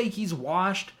wouldn't say he's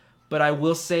washed, but I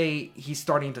will say he's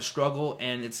starting to struggle,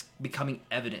 and it's becoming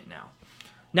evident now.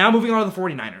 Now moving on to the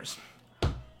 49ers.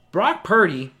 Brock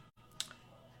Purdy,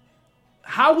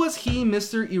 how was he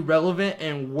Mr. Irrelevant,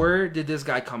 and where did this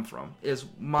guy come from is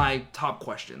my top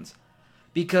questions.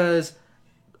 Because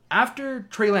after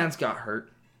Trey Lance got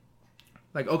hurt,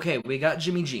 like, okay, we got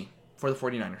Jimmy G for the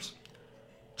 49ers.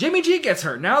 Jimmy G gets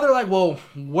hurt. Now they're like, well,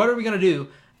 what are we going to do?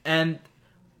 And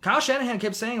Kyle Shanahan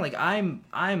kept saying, like,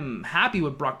 I'm happy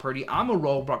with Brock Purdy. I'm going to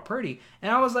roll Brock Purdy.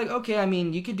 And I was like, okay, I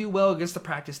mean, you could do well against the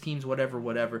practice teams,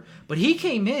 whatever. But he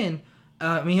came in.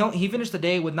 He finished the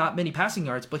day with not many passing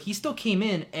yards, but he still came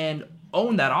in and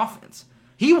owned that offense.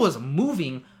 He was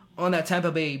moving on that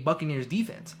Tampa Bay Buccaneers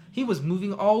defense. He was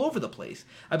moving all over the place.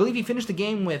 I believe he finished the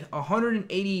game with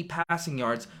 180 passing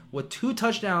yards with 2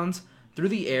 touchdowns through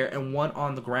the air and 1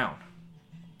 on the ground.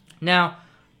 Now,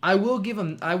 I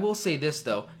will say this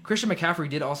though. Christian McCaffrey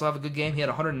did also have a good game. He had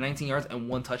 119 yards and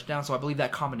 1 touchdown. So I believe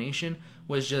that combination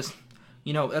was just,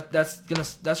 that's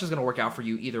just gonna work out for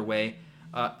you either way.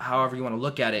 However you want to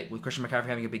look at it, with Christian McCaffrey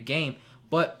having a big game.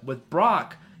 But with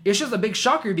Brock, it's just a big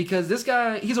shocker because this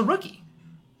guy, he's a rookie.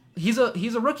 He's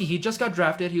a rookie. He just got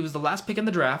drafted. He was the last pick in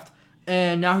the draft.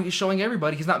 And now he's showing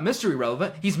everybody he's not Mr.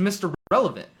 Irrelevant. He's Mr.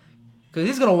 Relevant. Because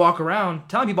he's going to walk around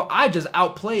telling people, I just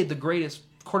outplayed the greatest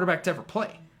quarterback to ever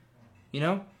play.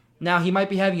 Now he might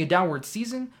be having a downward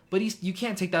season, but you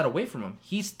can't take that away from him.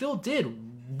 He still did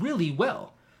really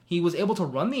well. he was able to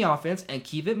run the offense and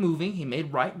keep it moving. He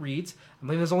made right reads. I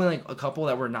believe there's only like a couple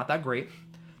that were not that great.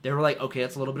 They were like, okay,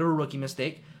 that's a little bit of a rookie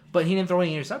mistake, but he didn't throw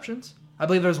any interceptions. I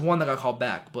believe there's one that got called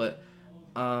back, but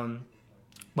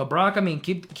Brock, I mean,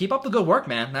 keep up the good work,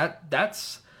 man.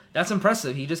 That's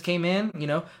impressive. He just came in,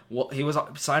 he was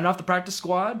signed off the practice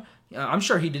squad. I'm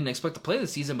sure he didn't expect to play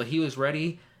this season, but he was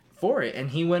ready for it, and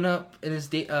he went up in his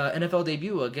NFL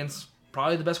debut against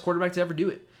probably the best quarterback to ever do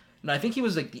it. And I think he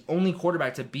was like the only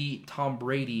quarterback to beat Tom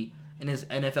Brady in his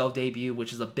NFL debut,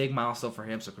 which is a big milestone for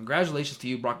him. So congratulations to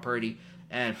you, Brock Purdy.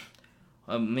 And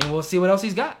we'll see what else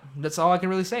he's got. That's all I can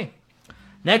really say.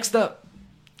 Next up,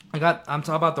 I'm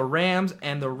talking about the Rams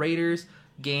and the Raiders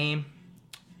game.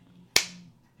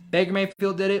 Baker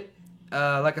Mayfield did it.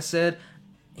 Like I said,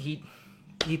 he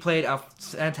played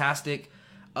fantastic.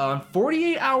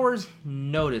 48 hours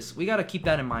notice. We got to keep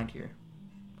that in mind here.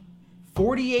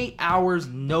 48 hours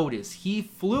notice. He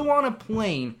flew on a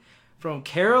plane from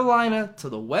Carolina to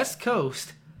the West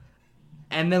Coast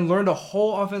and then learned a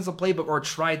whole offensive playbook, or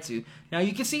tried to. Now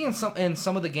you can see in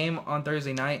some of the game on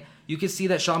Thursday night, you can see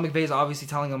that Sean McVay is obviously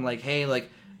telling him like, hey, like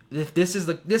if this is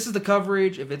the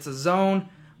coverage, if it's a zone,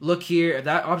 look here. If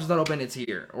that option's not open, it's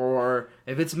here. Or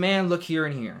if it's man, look here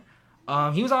and here.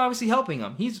 He was obviously helping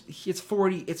him. It's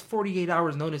 48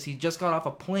 hours notice. He just got off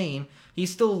a plane. He's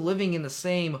still living in the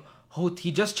same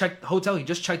he just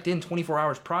checked in 24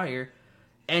 hours prior,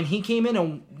 and he came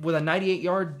in with a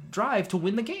 98-yard drive to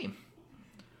win the game.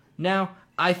 Now,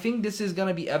 I think this is going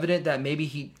to be evident that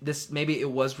maybe it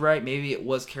was right. Maybe it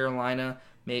was Carolina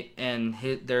and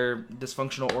their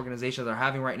dysfunctional organization they're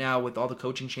having right now with all the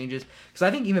coaching changes. Because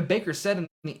I think even Baker said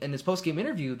in his post-game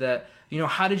interview that,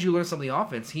 how did you learn some of the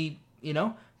offense? He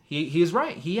is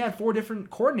right. He had 4 different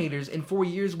coordinators in 4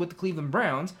 years with the Cleveland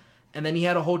Browns, and then he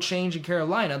had a whole change in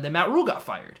Carolina. Then Matt Rule got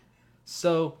fired.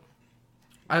 So,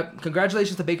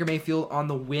 congratulations to Baker Mayfield on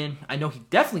the win. I know he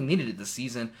definitely needed it this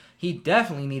season. He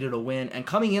definitely needed a win. And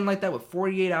coming in like that with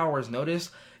 48 hours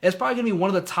notice, it's probably going to be one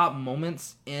of the top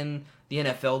moments in the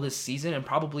NFL this season, and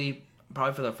probably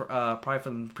for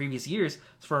the previous years,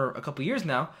 for a couple years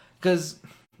now, because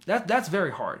that's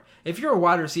very hard. If you're a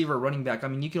wide receiver or running back, I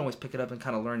mean, you can always pick it up and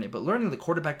kind of learn it. But learning the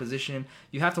quarterback position,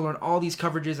 you have to learn all these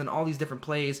coverages and all these different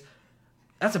plays.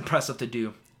 That's impressive to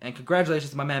do. And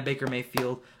congratulations to my man Baker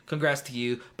Mayfield. Congrats to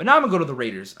you. But now I'm going to go to the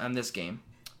Raiders on this game.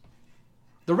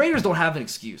 The Raiders don't have an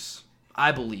excuse,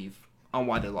 I believe, on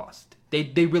why they lost.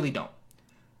 They really don't.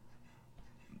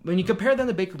 When you compare them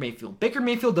to Baker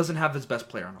Mayfield doesn't have his best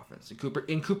player on offense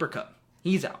in Cooper Kupp.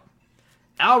 He's out.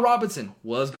 Al Robinson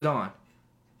was gone.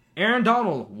 Aaron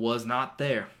Donald was not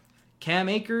there. Cam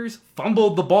Akers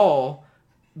fumbled the ball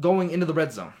going into the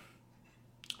red zone.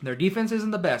 Their defense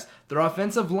isn't the best. Their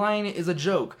offensive line is a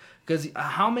joke. Because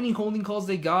how many holding calls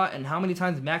they got and how many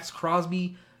times Max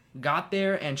Crosby got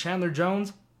there and Chandler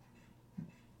Jones,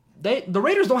 the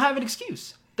Raiders don't have an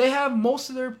excuse. They have most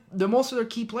of their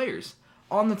key players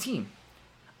on the team.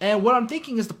 And what I'm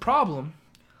thinking is the problem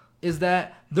is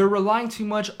that they're relying too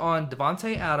much on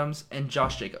Devontae Adams and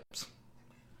Josh Jacobs.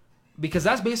 Because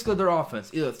that's basically their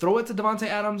offense. Either throw it to Devontae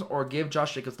Adams or give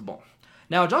Josh Jacobs the ball.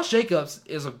 Now, Josh Jacobs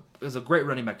is a great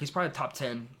running back. He's probably top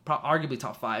 10, arguably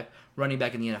top 5 running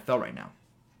back in the NFL right now.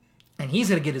 And he's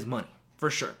going to get his money, for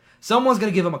sure. Someone's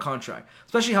going to give him a contract,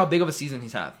 especially how big of a season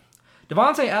he's had.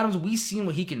 Devontae Adams, we've seen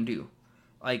what he can do.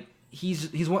 Like, he's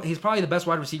probably the best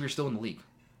wide receiver still in the league.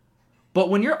 But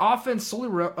when your offense solely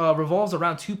revolves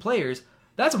around 2 players,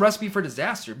 that's a recipe for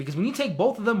disaster. Because when you take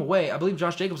both of them away, I believe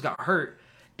Josh Jacobs got hurt,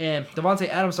 and Devontae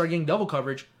Adams started getting double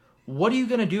coverage, what are you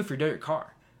going to do for Derek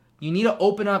Carr? You need to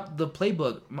open up the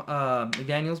playbook,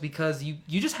 McDaniels, because you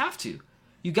just have to.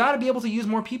 You got to be able to use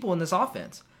more people in this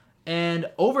offense. And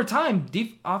over time,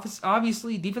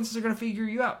 obviously, defenses are going to figure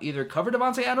you out. Either cover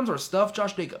Devontae Adams or stuff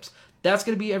Josh Jacobs. That's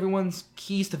going to be everyone's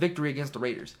keys to victory against the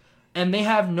Raiders. And they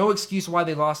have no excuse why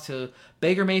they lost to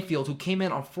Baker Mayfield, who came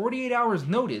in on 48 hours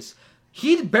notice.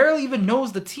 He barely even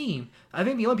knows the team. I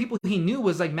think the only people he knew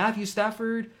was like Matthew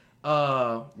Stafford,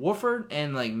 Wolford,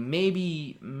 and like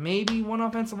maybe one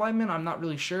offensive lineman. I'm not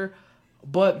really sure,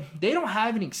 but they don't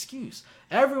have an excuse.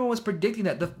 Everyone was predicting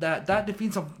that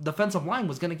defensive line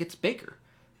was going to get to Baker,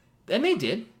 and they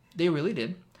did. They really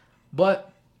did.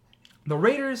 But the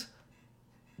Raiders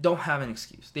don't have an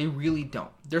excuse. They really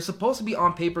don't. They're supposed to be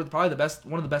on paper probably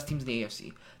one of the best teams in the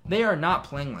AFC. They are not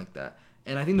playing like that,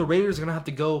 and I think the Raiders are going to have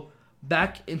to go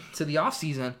back into the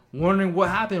offseason wondering what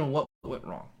happened and what went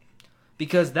wrong.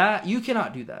 Because you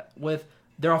cannot do that. With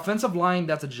their offensive line,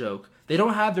 that's a joke. They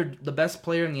don't have the best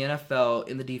player in the NFL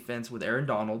in the defense with Aaron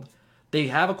Donald. They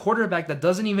have a quarterback that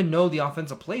doesn't even know the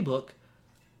offensive playbook.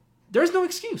 There's no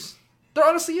excuse. There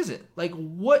honestly isn't. Like,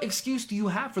 what excuse do you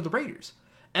have for the Raiders?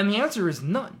 And the answer is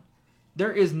none.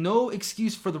 There is no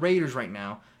excuse for the Raiders right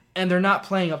now, and they're not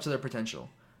playing up to their potential.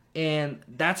 And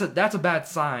that's a bad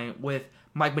sign with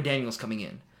Mike McDaniels coming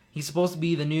in. He's supposed to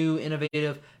be the new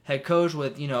innovative head coach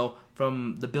with,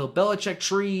 from the Bill Belichick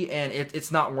tree, and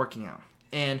it's not working out.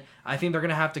 And I think they're going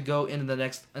to have to go into the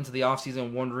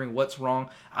offseason wondering what's wrong.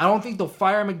 I don't think they'll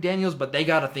fire McDaniels, but they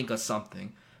got to think of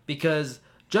something. Because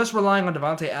just relying on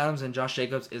Devontae Adams and Josh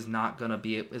Jacobs is not going to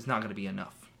be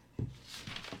enough.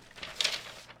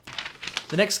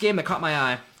 The next game that caught my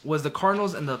eye was the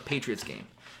Cardinals and the Patriots game.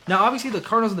 Now, obviously, the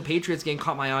Cardinals and the Patriots game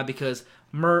caught my eye because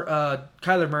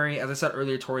Kyler Murray, as I said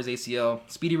earlier, tore his ACL.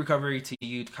 Speedy recovery to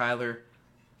you, Kyler.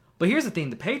 But here's the thing.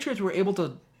 The Patriots were able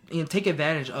to take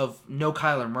advantage of no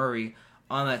Kyler Murray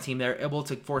on that team. They were able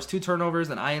to force 2 turnovers,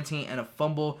 an INT, and a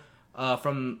fumble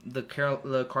from the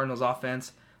Cardinals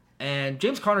offense. And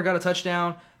James Conner got a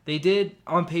touchdown. They did,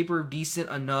 on paper, decent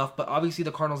enough, but obviously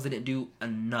the Cardinals didn't do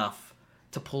enough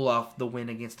to pull off the win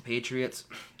against the Patriots.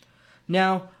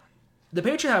 Now, the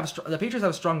Patriots have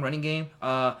a strong running game.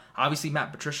 Obviously,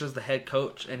 Matt Patricia is the head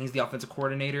coach, and he's the offensive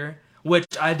coordinator, which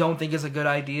I don't think is a good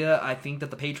idea. I think that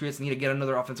the Patriots need to get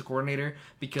another offensive coordinator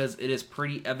because it is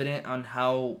pretty evident on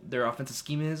how their offensive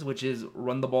scheme is, which is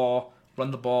run the ball, punt,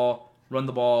 run the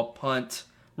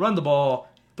ball,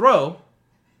 throw,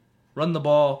 run the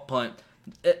ball, punt.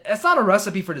 It's not a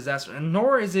recipe for disaster, and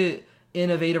nor is it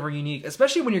innovative or unique,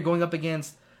 especially when you're going up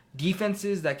against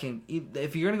defenses that can,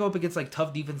 if you're going to go up against like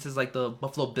tough defenses like the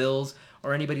Buffalo Bills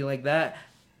or anybody like that,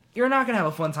 you're not going to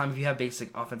have a fun time if you have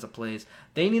basic offensive plays.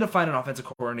 They need to find an offensive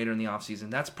coordinator in the offseason.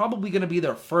 That's probably going to be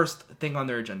their first thing on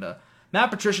their agenda.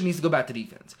 Matt Patricia needs to go back to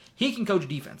defense. He can coach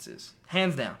defenses,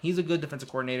 hands down. He's a good defensive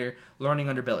coordinator learning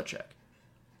under Belichick.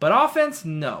 But offense,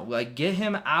 no. Like, get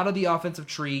him out of the offensive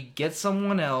tree, get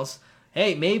someone else.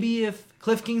 Hey, maybe if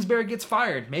Cliff Kingsbury gets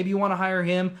fired, maybe you want to hire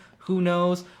him. Who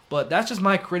knows? But that's just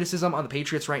my criticism on the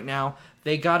Patriots right now.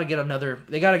 They got to get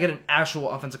an actual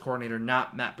offensive coordinator,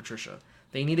 not Matt Patricia.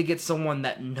 They need to get someone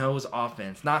that knows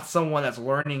offense, not someone that's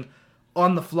learning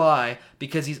on the fly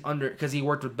because he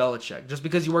worked with Belichick. Just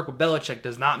because you work with Belichick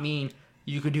does not mean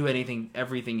you could do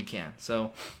everything you can.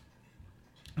 So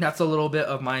that's a little bit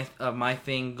of my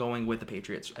thing going with the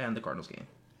Patriots and the Cardinals game.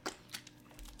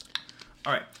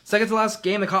 All right, second to last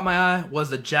game that caught my eye was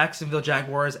the Jacksonville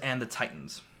Jaguars and the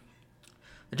Titans.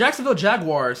 The Jacksonville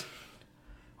Jaguars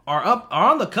are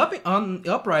on the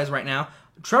uprise right now.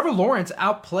 Trevor Lawrence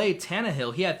outplayed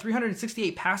Tannehill. He had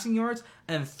 368 passing yards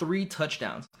and 3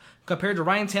 touchdowns, compared to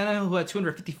Ryan Tannehill, who had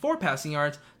 254 passing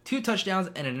yards, 2 touchdowns,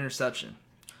 and an interception.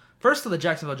 First to the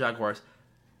Jacksonville Jaguars.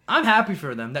 I'm happy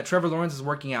for them that Trevor Lawrence is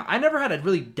working out. I never had a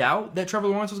really doubt that Trevor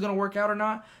Lawrence was going to work out or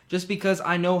not, just because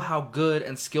I know how good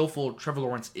and skillful Trevor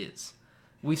Lawrence is.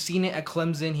 We've seen it at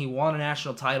Clemson. He won a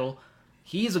national title.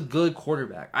 He's a good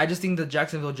quarterback. I just think the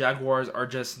Jacksonville Jaguars are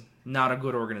just not a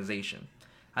good organization.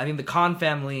 I think the Khan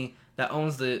family that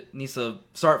owns needs to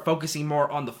start focusing more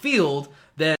on the field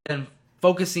than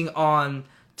focusing on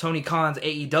Tony Khan's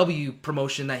AEW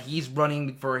promotion that he's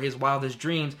running for his wildest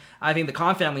dreams. I think the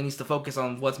Khan family needs to focus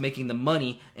on what's making the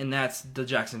money, and that's the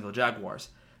Jacksonville Jaguars.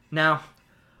 Now,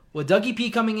 with Dougie P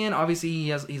coming in, obviously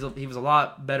he was a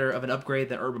lot better of an upgrade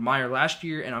than Urban Meyer last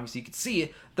year, and obviously you can see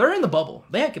it. They're in the bubble.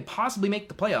 They could possibly make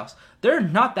the playoffs. They're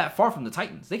not that far from the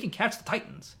Titans. They can catch the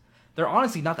Titans. They're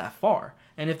honestly not that far.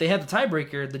 And if they had the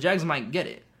tiebreaker, the Jags might get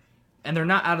it. And they're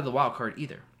not out of the wild card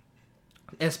either.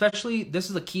 And especially, this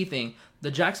is a key thing,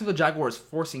 the Jacksonville Jaguars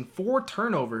forcing 4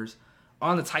 turnovers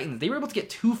on the Titans. They were able to get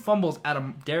 2 fumbles out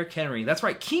of Derrick Henry. That's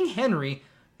right, King Henry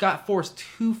got forced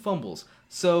 2 fumbles.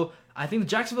 So I think the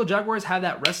Jacksonville Jaguars have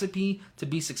that recipe to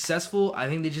be successful. I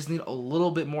think they just need a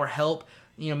little bit more help,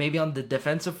 maybe on the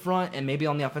defensive front and maybe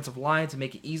on the offensive line to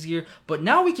make it easier. But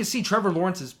now we can see Trevor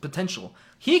Lawrence's potential.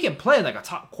 He can play like a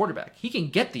top quarterback. He can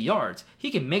get the yards. He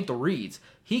can make the reads.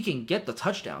 He can get the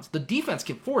touchdowns. The defense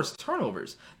can force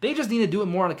turnovers. They just need to do it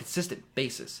more on a consistent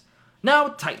basis. Now,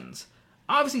 Titans.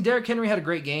 Obviously, Derrick Henry had a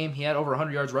great game. He had over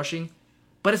 100 yards rushing.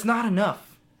 But it's not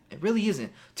enough. It really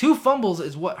isn't. 2 fumbles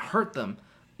is what hurt them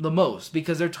the most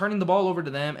because they're turning the ball over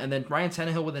to them, and then Ryan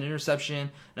Tannehill with an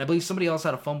interception, and I believe somebody else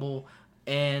had a fumble.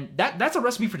 And that's a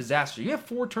recipe for disaster. You have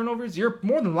 4 turnovers, you're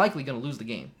more than likely going to lose the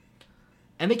game.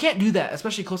 And they can't do that,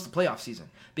 especially close to playoff season,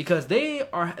 because they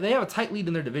have a tight lead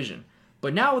in their division.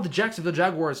 But now with the Jacksonville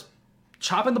Jaguars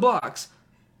chopping the blocks,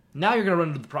 now you're going to run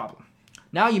into the problem.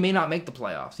 Now you may not make the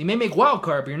playoffs. You may make wild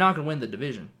card, but you're not going to win the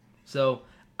division. So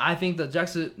I think the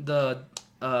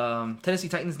Tennessee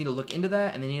Titans need to look into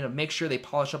that, and they need to make sure they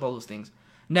polish up all those things.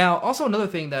 Now, also another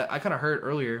thing that I kind of heard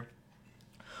earlier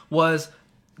was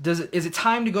Is it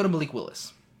time to go to Malik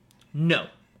Willis? No,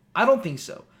 I don't think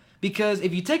so. Because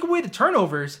if you take away the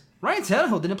turnovers, Ryan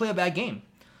Tannehill didn't play a bad game.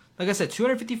 Like I said,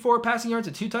 254 passing yards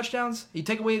and 2 touchdowns. You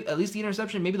take away at least the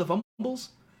interception, maybe the fumbles.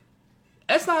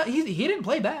 That's not he didn't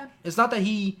play bad. It's not that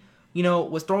he,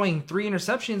 was throwing 3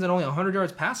 interceptions and only 100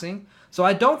 yards passing. So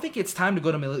I don't think it's time to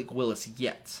go to Malik Willis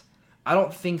yet. I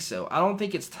don't think so. I don't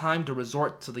think it's time to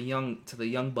resort to the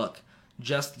young buck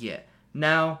just yet.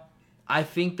 Now, I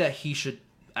think that he should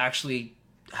actually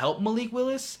help Malik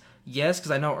Willis. Yes,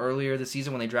 because I know earlier this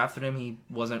season when they drafted him, he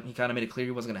kind of made it clear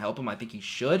he wasn't going to help him. I think he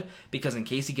should, because in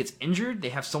case he gets injured, they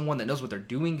have someone that knows what they're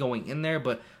doing going in there.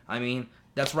 But, I mean,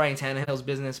 that's Ryan Tannehill's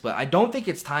business. But I don't think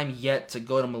it's time yet to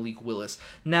go to Malik Willis.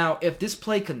 Now, if this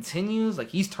play continues, like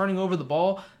he's turning over the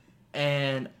ball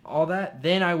and all that,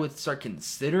 then I would start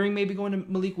considering maybe going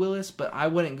to Malik Willis. But I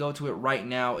wouldn't go to it right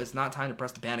now. It's not time to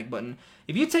press the panic button.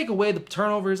 If you take away the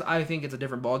turnovers, I think it's a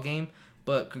different ball game.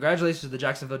 But congratulations to the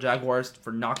Jacksonville Jaguars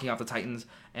for knocking off the Titans.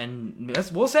 And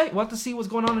we'll have to see what's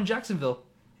going on in Jacksonville.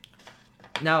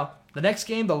 Now, the next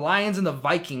game, the Lions and the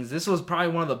Vikings. This was probably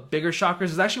one of the bigger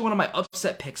shockers. It's actually one of my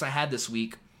upset picks I had this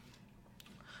week.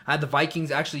 I had the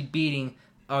Vikings actually the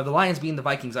Lions beating the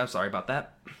Vikings. I'm sorry about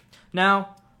that.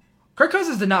 Now, Kirk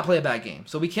Cousins did not play a bad game.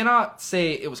 So we cannot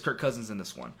say it was Kirk Cousins in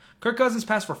this one. Kirk Cousins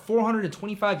passed for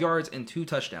 425 yards and 2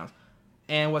 touchdowns.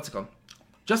 And what's it called?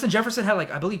 Justin Jefferson had,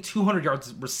 I believe 200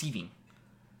 yards receiving.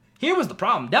 Here was the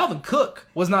problem. Dalvin Cook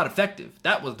was not effective.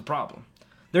 That was the problem.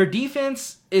 Their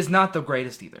defense is not the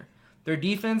greatest either. Their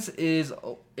defense is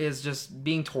just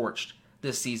being torched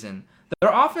this season.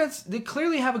 Their offense, they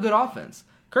clearly have a good offense.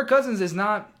 Kirk Cousins is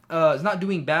not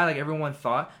doing bad like everyone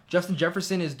thought. Justin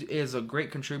Jefferson is a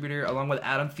great contributor along with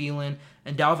Adam Thielen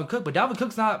and Dalvin Cook. But Dalvin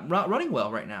Cook's not running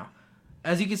well right now.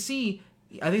 As you can see,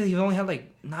 I think he only had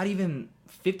not even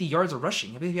 50 yards of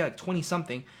rushing. I think he had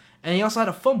 20-something. And he also had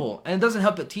a fumble. And it doesn't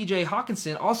help that TJ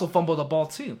Hawkinson also fumbled the ball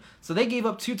too. So they gave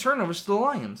up 2 turnovers to the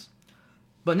Lions.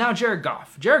 But now Jared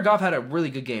Goff. Jared Goff had a really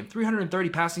good game. 330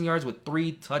 passing yards with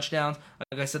 3 touchdowns.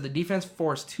 Like I said, the defense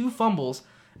forced 2 fumbles.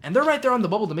 And they're right there on the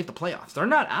bubble to make the playoffs. They're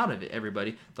not out of it,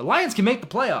 everybody. The Lions can make the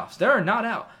playoffs. They're not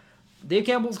out. Dave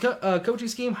Campbell's coaching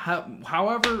scheme,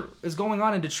 however is going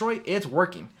on in Detroit, it's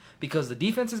working. Because the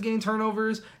defense is getting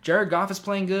turnovers. Jared Goff is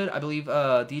playing good. I believe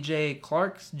DJ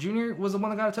Clark Jr. was the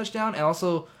one that got a touchdown. And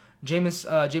also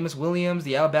Jameis Williams,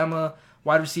 the Alabama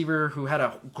wide receiver who had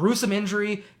a gruesome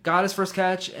injury, got his first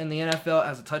catch in the NFL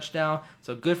as a touchdown.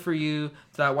 So good for you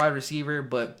to that wide receiver.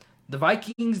 But the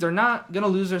Vikings, they're not going to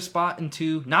lose their spot in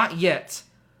 2. Not yet.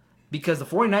 Because the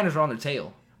 49ers are on their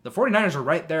tail. The 49ers are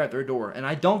right there at their door. And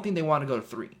I don't think they want to go to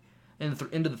 3.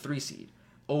 Into the 3 seed.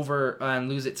 Over and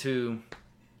lose it to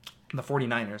the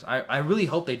 49ers. I really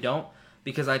hope they don't,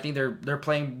 because I think they're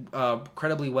playing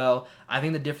incredibly well. I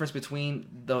think the difference between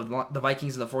the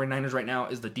Vikings and the 49ers right now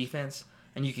is the defense,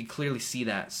 and you can clearly see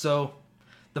that. So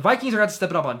the Vikings are going to step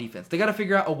it up on defense. They got to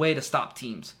figure out a way to stop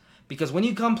teams, because when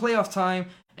you come playoff time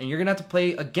and you're going to have to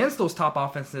play against those top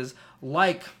offenses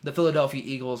like the Philadelphia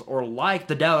Eagles or like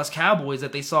the Dallas Cowboys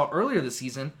that they saw earlier this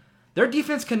season, their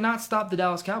defense cannot stop the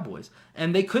Dallas Cowboys,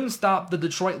 and they couldn't stop the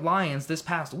Detroit Lions this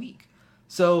past week.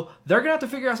 So they're going to have to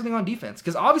figure out something on defense,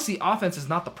 because obviously offense is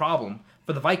not the problem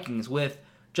for the Vikings, with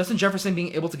Justin Jefferson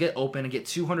being able to get open and get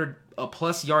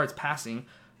 200-plus yards passing.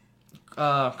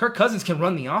 Kirk Cousins can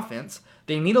run the offense.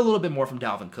 They need a little bit more from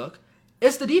Dalvin Cook.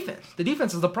 It's the defense. The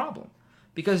defense is the problem,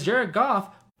 because Jared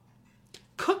Goff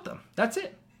cooked them. That's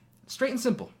it. Straight and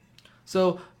simple.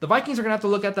 So the Vikings are going to have to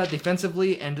look at that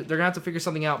defensively, and they're going to have to figure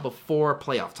something out before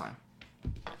playoff time.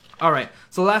 All right,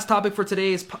 so the last topic for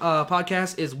today's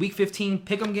podcast is Week 15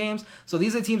 pick'em games. So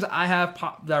these are the teams that I have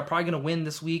that are probably going to win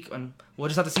this week, and we'll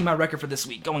just have to see my record for this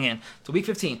week going in. So Week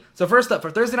 15. So first up, for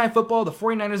Thursday Night Football, the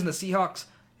 49ers and the Seahawks.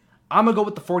 I'm going to go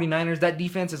with the 49ers. That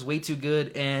defense is way too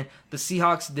good, and the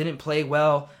Seahawks didn't play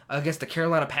well against the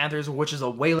Carolina Panthers, which is a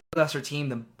way lesser team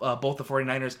than both the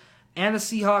 49ers and the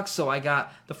Seahawks. So I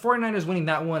got the 49ers winning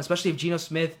that one, especially if Geno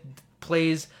Smith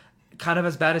plays kind of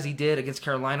as bad as he did against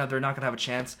Carolina. They're not going to have a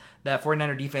chance. That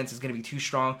 49er defense is going to be too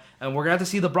strong. And we're going to have to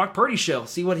see the Brock Purdy show,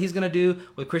 see what he's going to do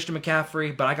with Christian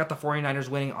McCaffrey. But I got the 49ers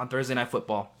winning on Thursday Night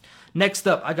Football. Next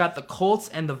up, I got the Colts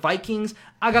and the Vikings.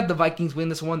 I got the Vikings win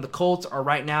this one. The Colts are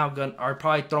right now are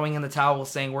probably throwing in the towel,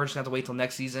 saying we're just going to have to wait till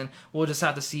next season. We'll just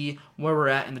have to see where we're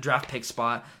at in the draft pick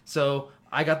spot. So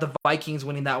I got the Vikings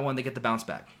winning that one. They get the bounce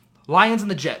back. Lions and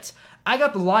the Jets. I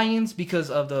got the Lions because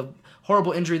of the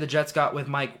horrible injury the Jets got with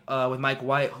Mike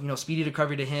White. Speedy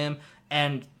recovery to him,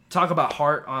 and talk about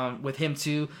heart with him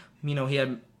too. He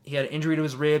had an injury to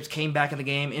his ribs, came back in the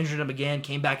game, injured him again,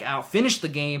 came back out, finished the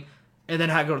game, and then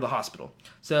had to go to the hospital.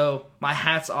 So my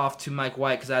hat's off to Mike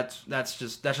White, because that's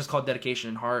just called dedication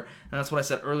and heart. And that's what I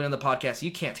said earlier in the podcast.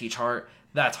 You can't teach heart.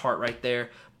 That's heart right there.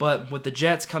 But with the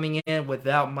Jets coming in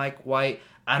without Mike White,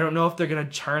 I don't know if they're going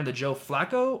to turn to Joe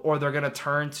Flacco or they're going to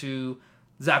turn to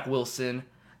Zach Wilson.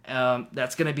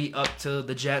 That's going to be up to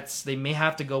the Jets. They may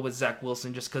have to go with Zach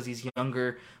Wilson just because he's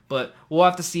younger, but we'll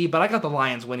have to see. But I got the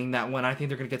Lions winning that one. I think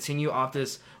they're going to continue off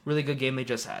this really good game they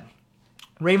just had.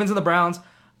 Ravens and the Browns.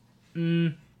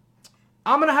 I'm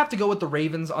going to have to go with the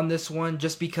Ravens on this one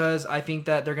just because I think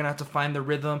that they're going to have to find the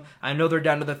rhythm. I know they're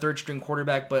down to the third-string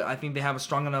quarterback, but I think they have a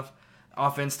strong enough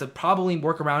offense to probably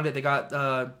work around it. They got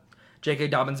J.K.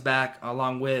 Dobbins back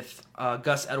along with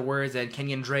Gus Edwards and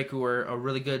Kenyon Drake, who are a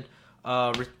really good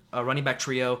running back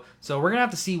trio. So we're going to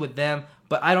have to see with them,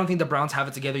 but I don't think the Browns have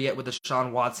it together yet with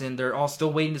Deshaun Watson. They're all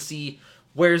still waiting to see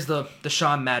where's the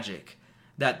Deshaun magic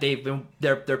that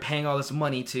they're paying all this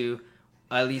money to,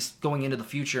 at least going into the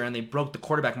future, and they broke the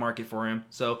quarterback market for him.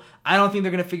 So I don't think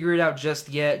they're going to figure it out just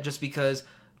yet, just because,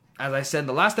 as I said in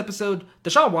the last episode,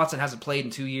 Deshaun Watson hasn't played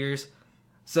in 2 years.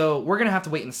 So we're going to have to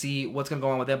wait and see what's going to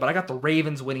go on with them. But I got the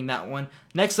Ravens winning that one.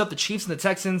 Next up, the Chiefs and the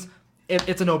Texans.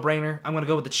 It's a no-brainer. I'm going to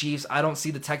go with the Chiefs. I don't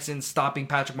see the Texans stopping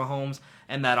Patrick Mahomes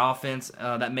and that offense,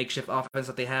 that makeshift offense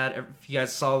that they had. If you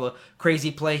guys saw the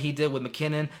crazy play he did with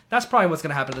McKinnon, that's probably what's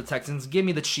going to happen to the Texans. Give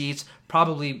me the Chiefs,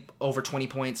 probably over 20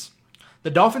 points.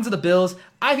 The Dolphins and the Bills.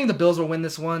 I think the Bills will win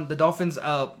this one. The Dolphins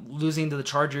losing to the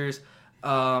Chargers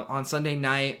on Sunday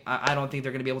night. I don't think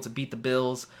they're going to be able to beat the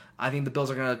Bills. I think the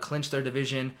Bills are going to clinch their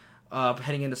division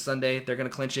heading into Sunday. They're going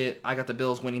to clinch it. I got the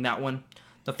Bills winning that one.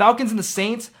 The Falcons and the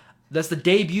Saints. That's the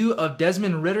debut of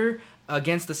Desmond Ridder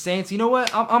against the Saints. You know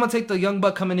what? I'm going to take the young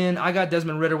buck coming in. I got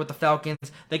Desmond Ridder with the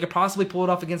Falcons. They could possibly pull it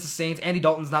off against the Saints. Andy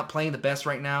Dalton's not playing the best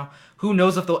right now. Who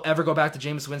knows if they'll ever go back to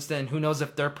Jameis Winston? Who knows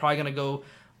if they're probably going to go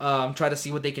try to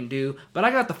see what they can do. But I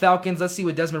got the Falcons. Let's see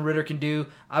what Desmond Ridder can do.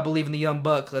 I believe in the young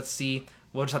buck. Let's see.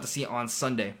 We'll just have to see on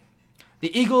Sunday.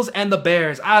 The Eagles and the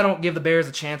Bears. I don't give the Bears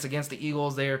a chance against the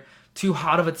Eagles. They're too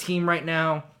hot of a team right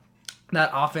now.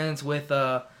 That offense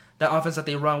that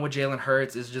they run with Jalen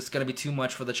Hurts is just going to be too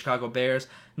much for the Chicago Bears.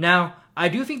 Now, I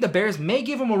do think the Bears may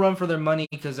give them a run for their money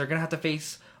because they're going to have to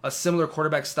face a similar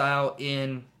quarterback style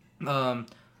in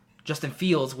Justin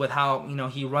Fields with how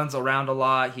he runs around a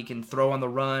lot. He can throw on the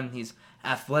run. He's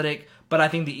athletic. But I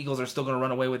think the Eagles are still going to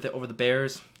run away with it over the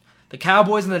Bears. The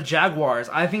Cowboys and the Jaguars.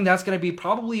 I think that's going to be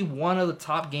probably one of the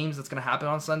top games that's going to happen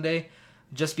on Sunday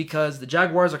just because the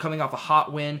Jaguars are coming off a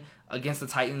hot win against the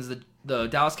Titans. The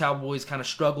Dallas Cowboys kind of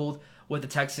struggled with the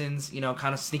Texans,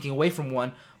 kind of sneaking away from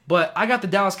one. But I got the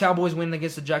Dallas Cowboys winning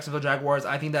against the Jacksonville Jaguars.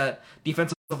 I think that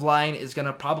defensive line is going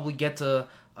to probably get to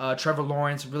Trevor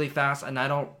Lawrence really fast, and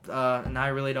I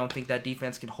really don't think that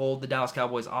defense can hold the Dallas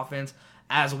Cowboys offense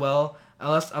as well.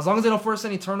 As long as they don't force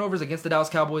any turnovers against the Dallas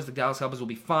Cowboys will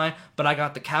be fine. But I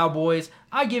got the Cowboys.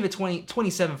 I give it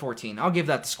 27-14. I'll give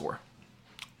that the score.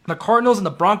 The Cardinals and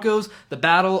the Broncos, the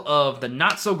battle of the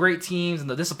not-so-great teams and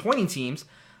the disappointing teams.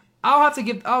 I'll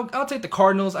take the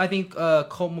Cardinals. I think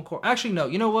Colt McCoy. Actually, no.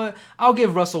 You know what? I'll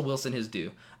give Russell Wilson his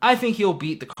due. I think he'll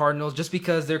beat the Cardinals just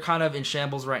because they're kind of in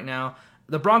shambles right now.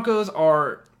 The Broncos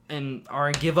are in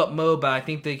give-up mode, but I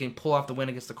think they can pull off the win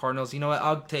against the Cardinals. You know what?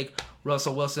 I'll take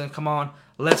Russell Wilson. Come on.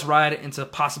 Let's ride it into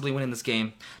possibly winning this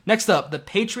game. Next up, the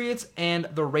Patriots and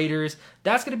the Raiders.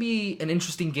 That's going to be an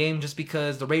interesting game just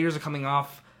because the Raiders are coming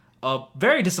off a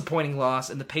very disappointing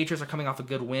loss, and the Patriots are coming off a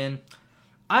good win.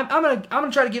 I'm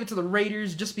gonna try to give it to the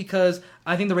Raiders just because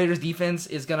I think the Raiders defense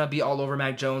is gonna be all over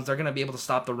Mac Jones. They're gonna be able to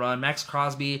stop the run. Max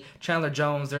Crosby, Chandler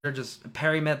Jones, they're just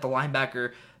Perry Met, the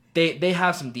linebacker. They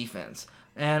have some defense,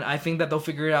 and I think that they'll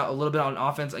figure it out a little bit on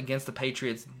offense against the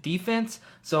Patriots defense.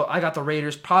 So I got the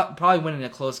Raiders probably winning a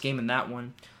close game in that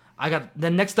one.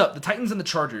 Then next up, the Titans and the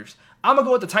Chargers. I'm gonna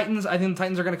go with the Titans. I think the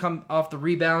Titans are gonna come off the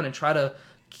rebound and try to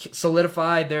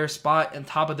solidify their spot on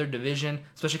top of their division,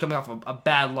 especially coming off a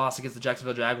bad loss against the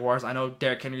Jacksonville Jaguars. I know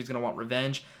Derrick Henry is going to want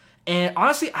revenge. And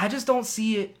honestly, I just don't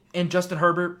see it in Justin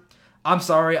Herbert. I'm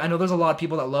sorry. I know there's a lot of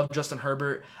people that love Justin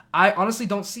Herbert. I honestly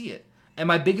don't see it. And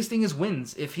my biggest thing is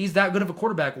wins. If he's that good of a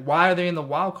quarterback, why are they in the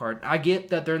wild card? I get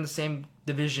that they're in the same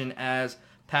division as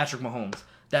Patrick Mahomes.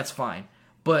 That's fine.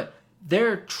 But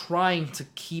they're trying to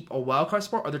keep a wild card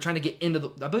spot, or they're trying to get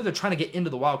into I believe they're trying to get into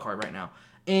the wild card right now.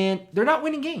 And they're not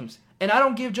winning games. And I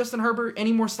don't give Justin Herbert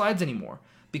any more slides anymore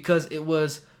because it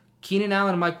was Keenan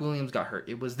Allen and Mike Williams got hurt.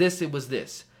 It was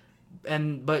this.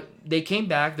 But they came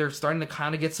back. They're starting to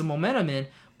kind of get some momentum in,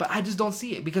 but I just don't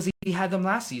see it because he had them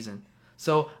last season.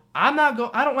 So I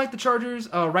don't like the Chargers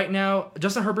right now.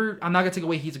 Justin Herbert, I'm not gonna take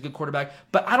away he's a good quarterback,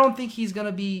 but I don't think he's not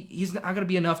gonna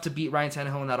be enough to beat Ryan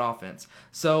Tannehill in that offense.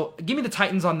 So give me the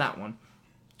Titans on that one.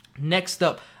 Next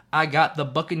up, I got the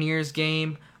Buccaneers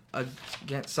game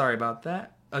against the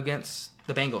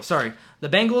Bengals. Sorry, the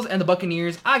Bengals and the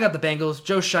Buccaneers. I got the Bengals.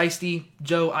 Joe Shiesty,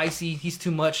 Joe Icy, he's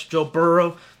too much. Joe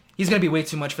Burrow, he's gonna be way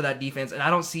too much for that defense, and I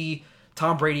don't see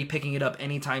Tom Brady picking it up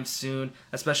anytime soon,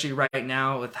 especially right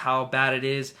now with how bad it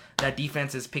is. That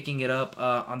defense is picking it up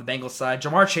on the Bengals side.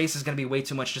 Jamar Chase is going to be way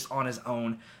too much just on his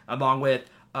own, along with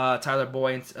Tyler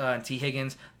Boyd and T.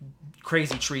 Higgins.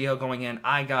 Crazy trio going in.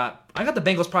 I got the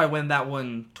Bengals probably win that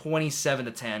one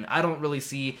 27-10. I don't really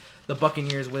see the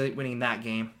Buccaneers winning that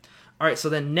game. All right, so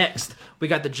then next we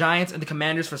got the Giants and the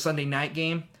Commanders for Sunday night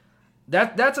game.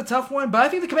 That's a tough one, but I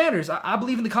think the Commanders. I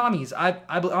believe in the commies. I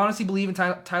honestly believe in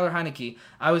Tyler Heineke.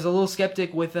 I was a little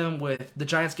skeptic with them with the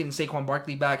Giants getting Saquon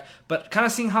Barkley back, but kind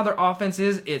of seeing how their offense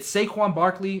is, it's Saquon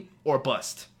Barkley or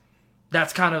bust.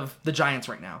 That's kind of the Giants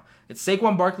right now. It's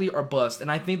Saquon Barkley or bust, and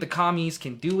I think the commies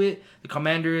can do it. The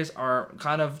Commanders are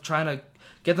kind of trying to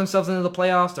get themselves into the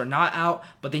playoffs. They're not out,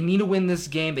 but they need to win this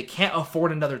game. They can't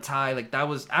afford another tie. Like, that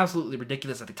was absolutely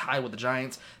ridiculous that they tied with the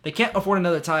Giants. They can't afford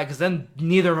another tie because then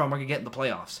neither of them are going to get in the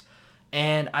playoffs.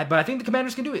 But I think the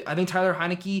Commanders can do it. I think Tyler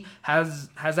Heineke has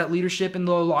that leadership in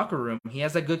the locker room. He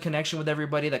has that good connection with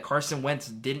everybody that Carson Wentz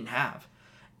didn't have.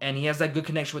 And he has that good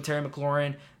connection with Terry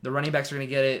McLaurin. The running backs are going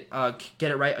to get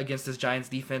it right against this Giants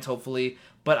defense, hopefully.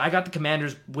 But I got the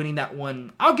Commanders winning that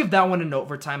one. I'll give that one in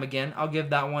overtime again. I'll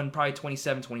give that one probably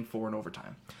 27-24 in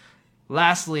overtime.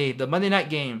 Lastly, the Monday night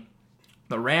game,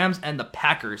 the Rams and the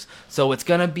Packers. So it's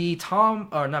going to be I'm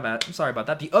sorry about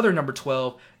that. The other number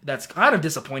 12 that's kind of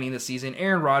disappointing this season,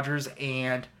 Aaron Rodgers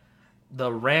and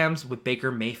the Rams with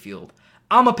Baker Mayfield.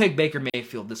 I'm going to pick Baker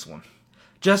Mayfield this one.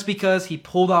 Just because he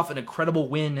pulled off an incredible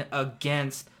win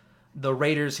against the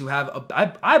Raiders, who have,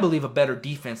 I believe, a better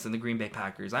defense than the Green Bay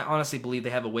Packers. I honestly believe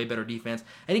they have a way better defense.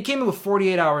 And he came in with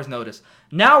 48 hours notice.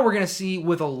 Now we're going to see,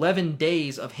 with 11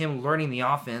 days of him learning the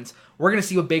offense, we're going to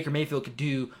see what Baker Mayfield could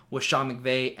do with Sean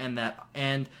McVay and that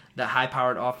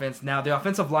high-powered offense. Now, the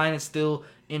offensive line is still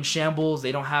in shambles.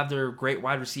 They don't have their great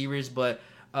wide receivers, but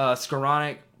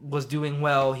Skoranek was doing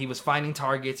well. He was finding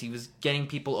targets. He was getting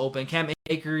people open. Cam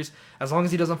Akers, as long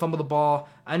as he doesn't fumble the ball.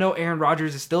 I know Aaron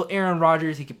Rodgers is still Aaron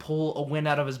Rodgers. He can pull a win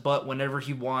out of his butt whenever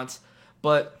he wants.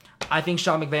 But I think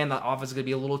Sean McVay and that offense is going to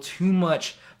be a little too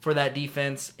much for that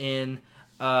defense in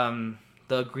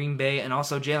the Green Bay. And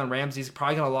also Jalen Ramsey's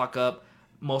probably going to lock up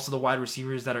most of the wide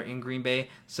receivers that are in Green Bay.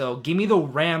 So give me the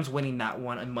Rams winning that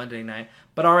one on Monday night.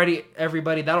 But already,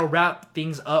 everybody, that'll wrap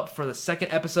things up for the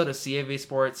second episode of CAV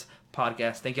Sports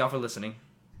Podcast. Thank y'all for listening.